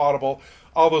 iHeartRadio, Audible,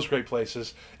 all those great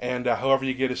places. And however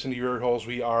you get us into your ear holes,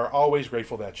 we are always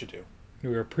grateful that you do.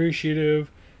 We're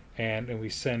appreciative, and we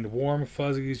send warm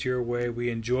fuzzies your way. We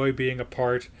enjoy being a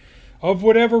part of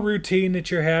whatever routine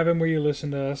that you're having where you listen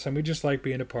to us, and we just like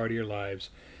being a part of your lives.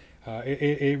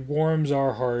 It warms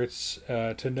our hearts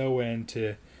to no end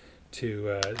to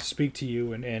speak to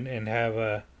you and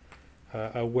have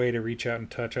a way to reach out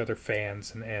and touch other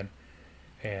fans and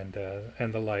the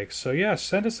like. So yeah,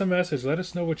 send us a message. Let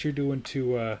us know what you're doing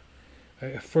to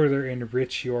further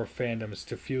enrich your fandoms,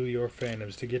 to fuel your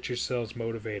fandoms, to get yourselves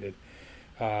motivated.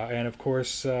 And of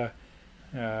course, we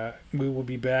will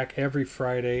be back every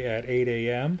Friday at 8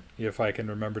 a.m. if I can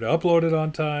remember to upload it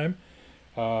on time,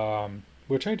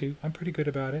 which I do. I'm pretty good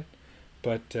about it.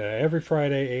 But every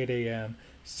Friday, 8 a.m.,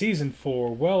 Season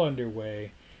 4, well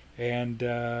underway. And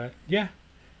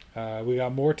we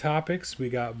got more topics. We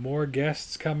got more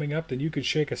guests coming up than you could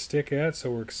shake a stick at,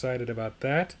 so we're excited about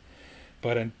that.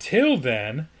 But until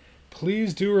then,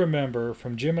 please do remember,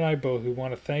 from Jim and I both, we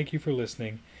want to thank you for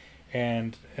listening.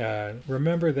 And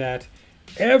remember that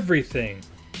everything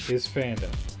is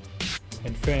fandom.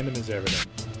 And fandom is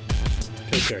everything.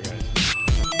 Take care, guys.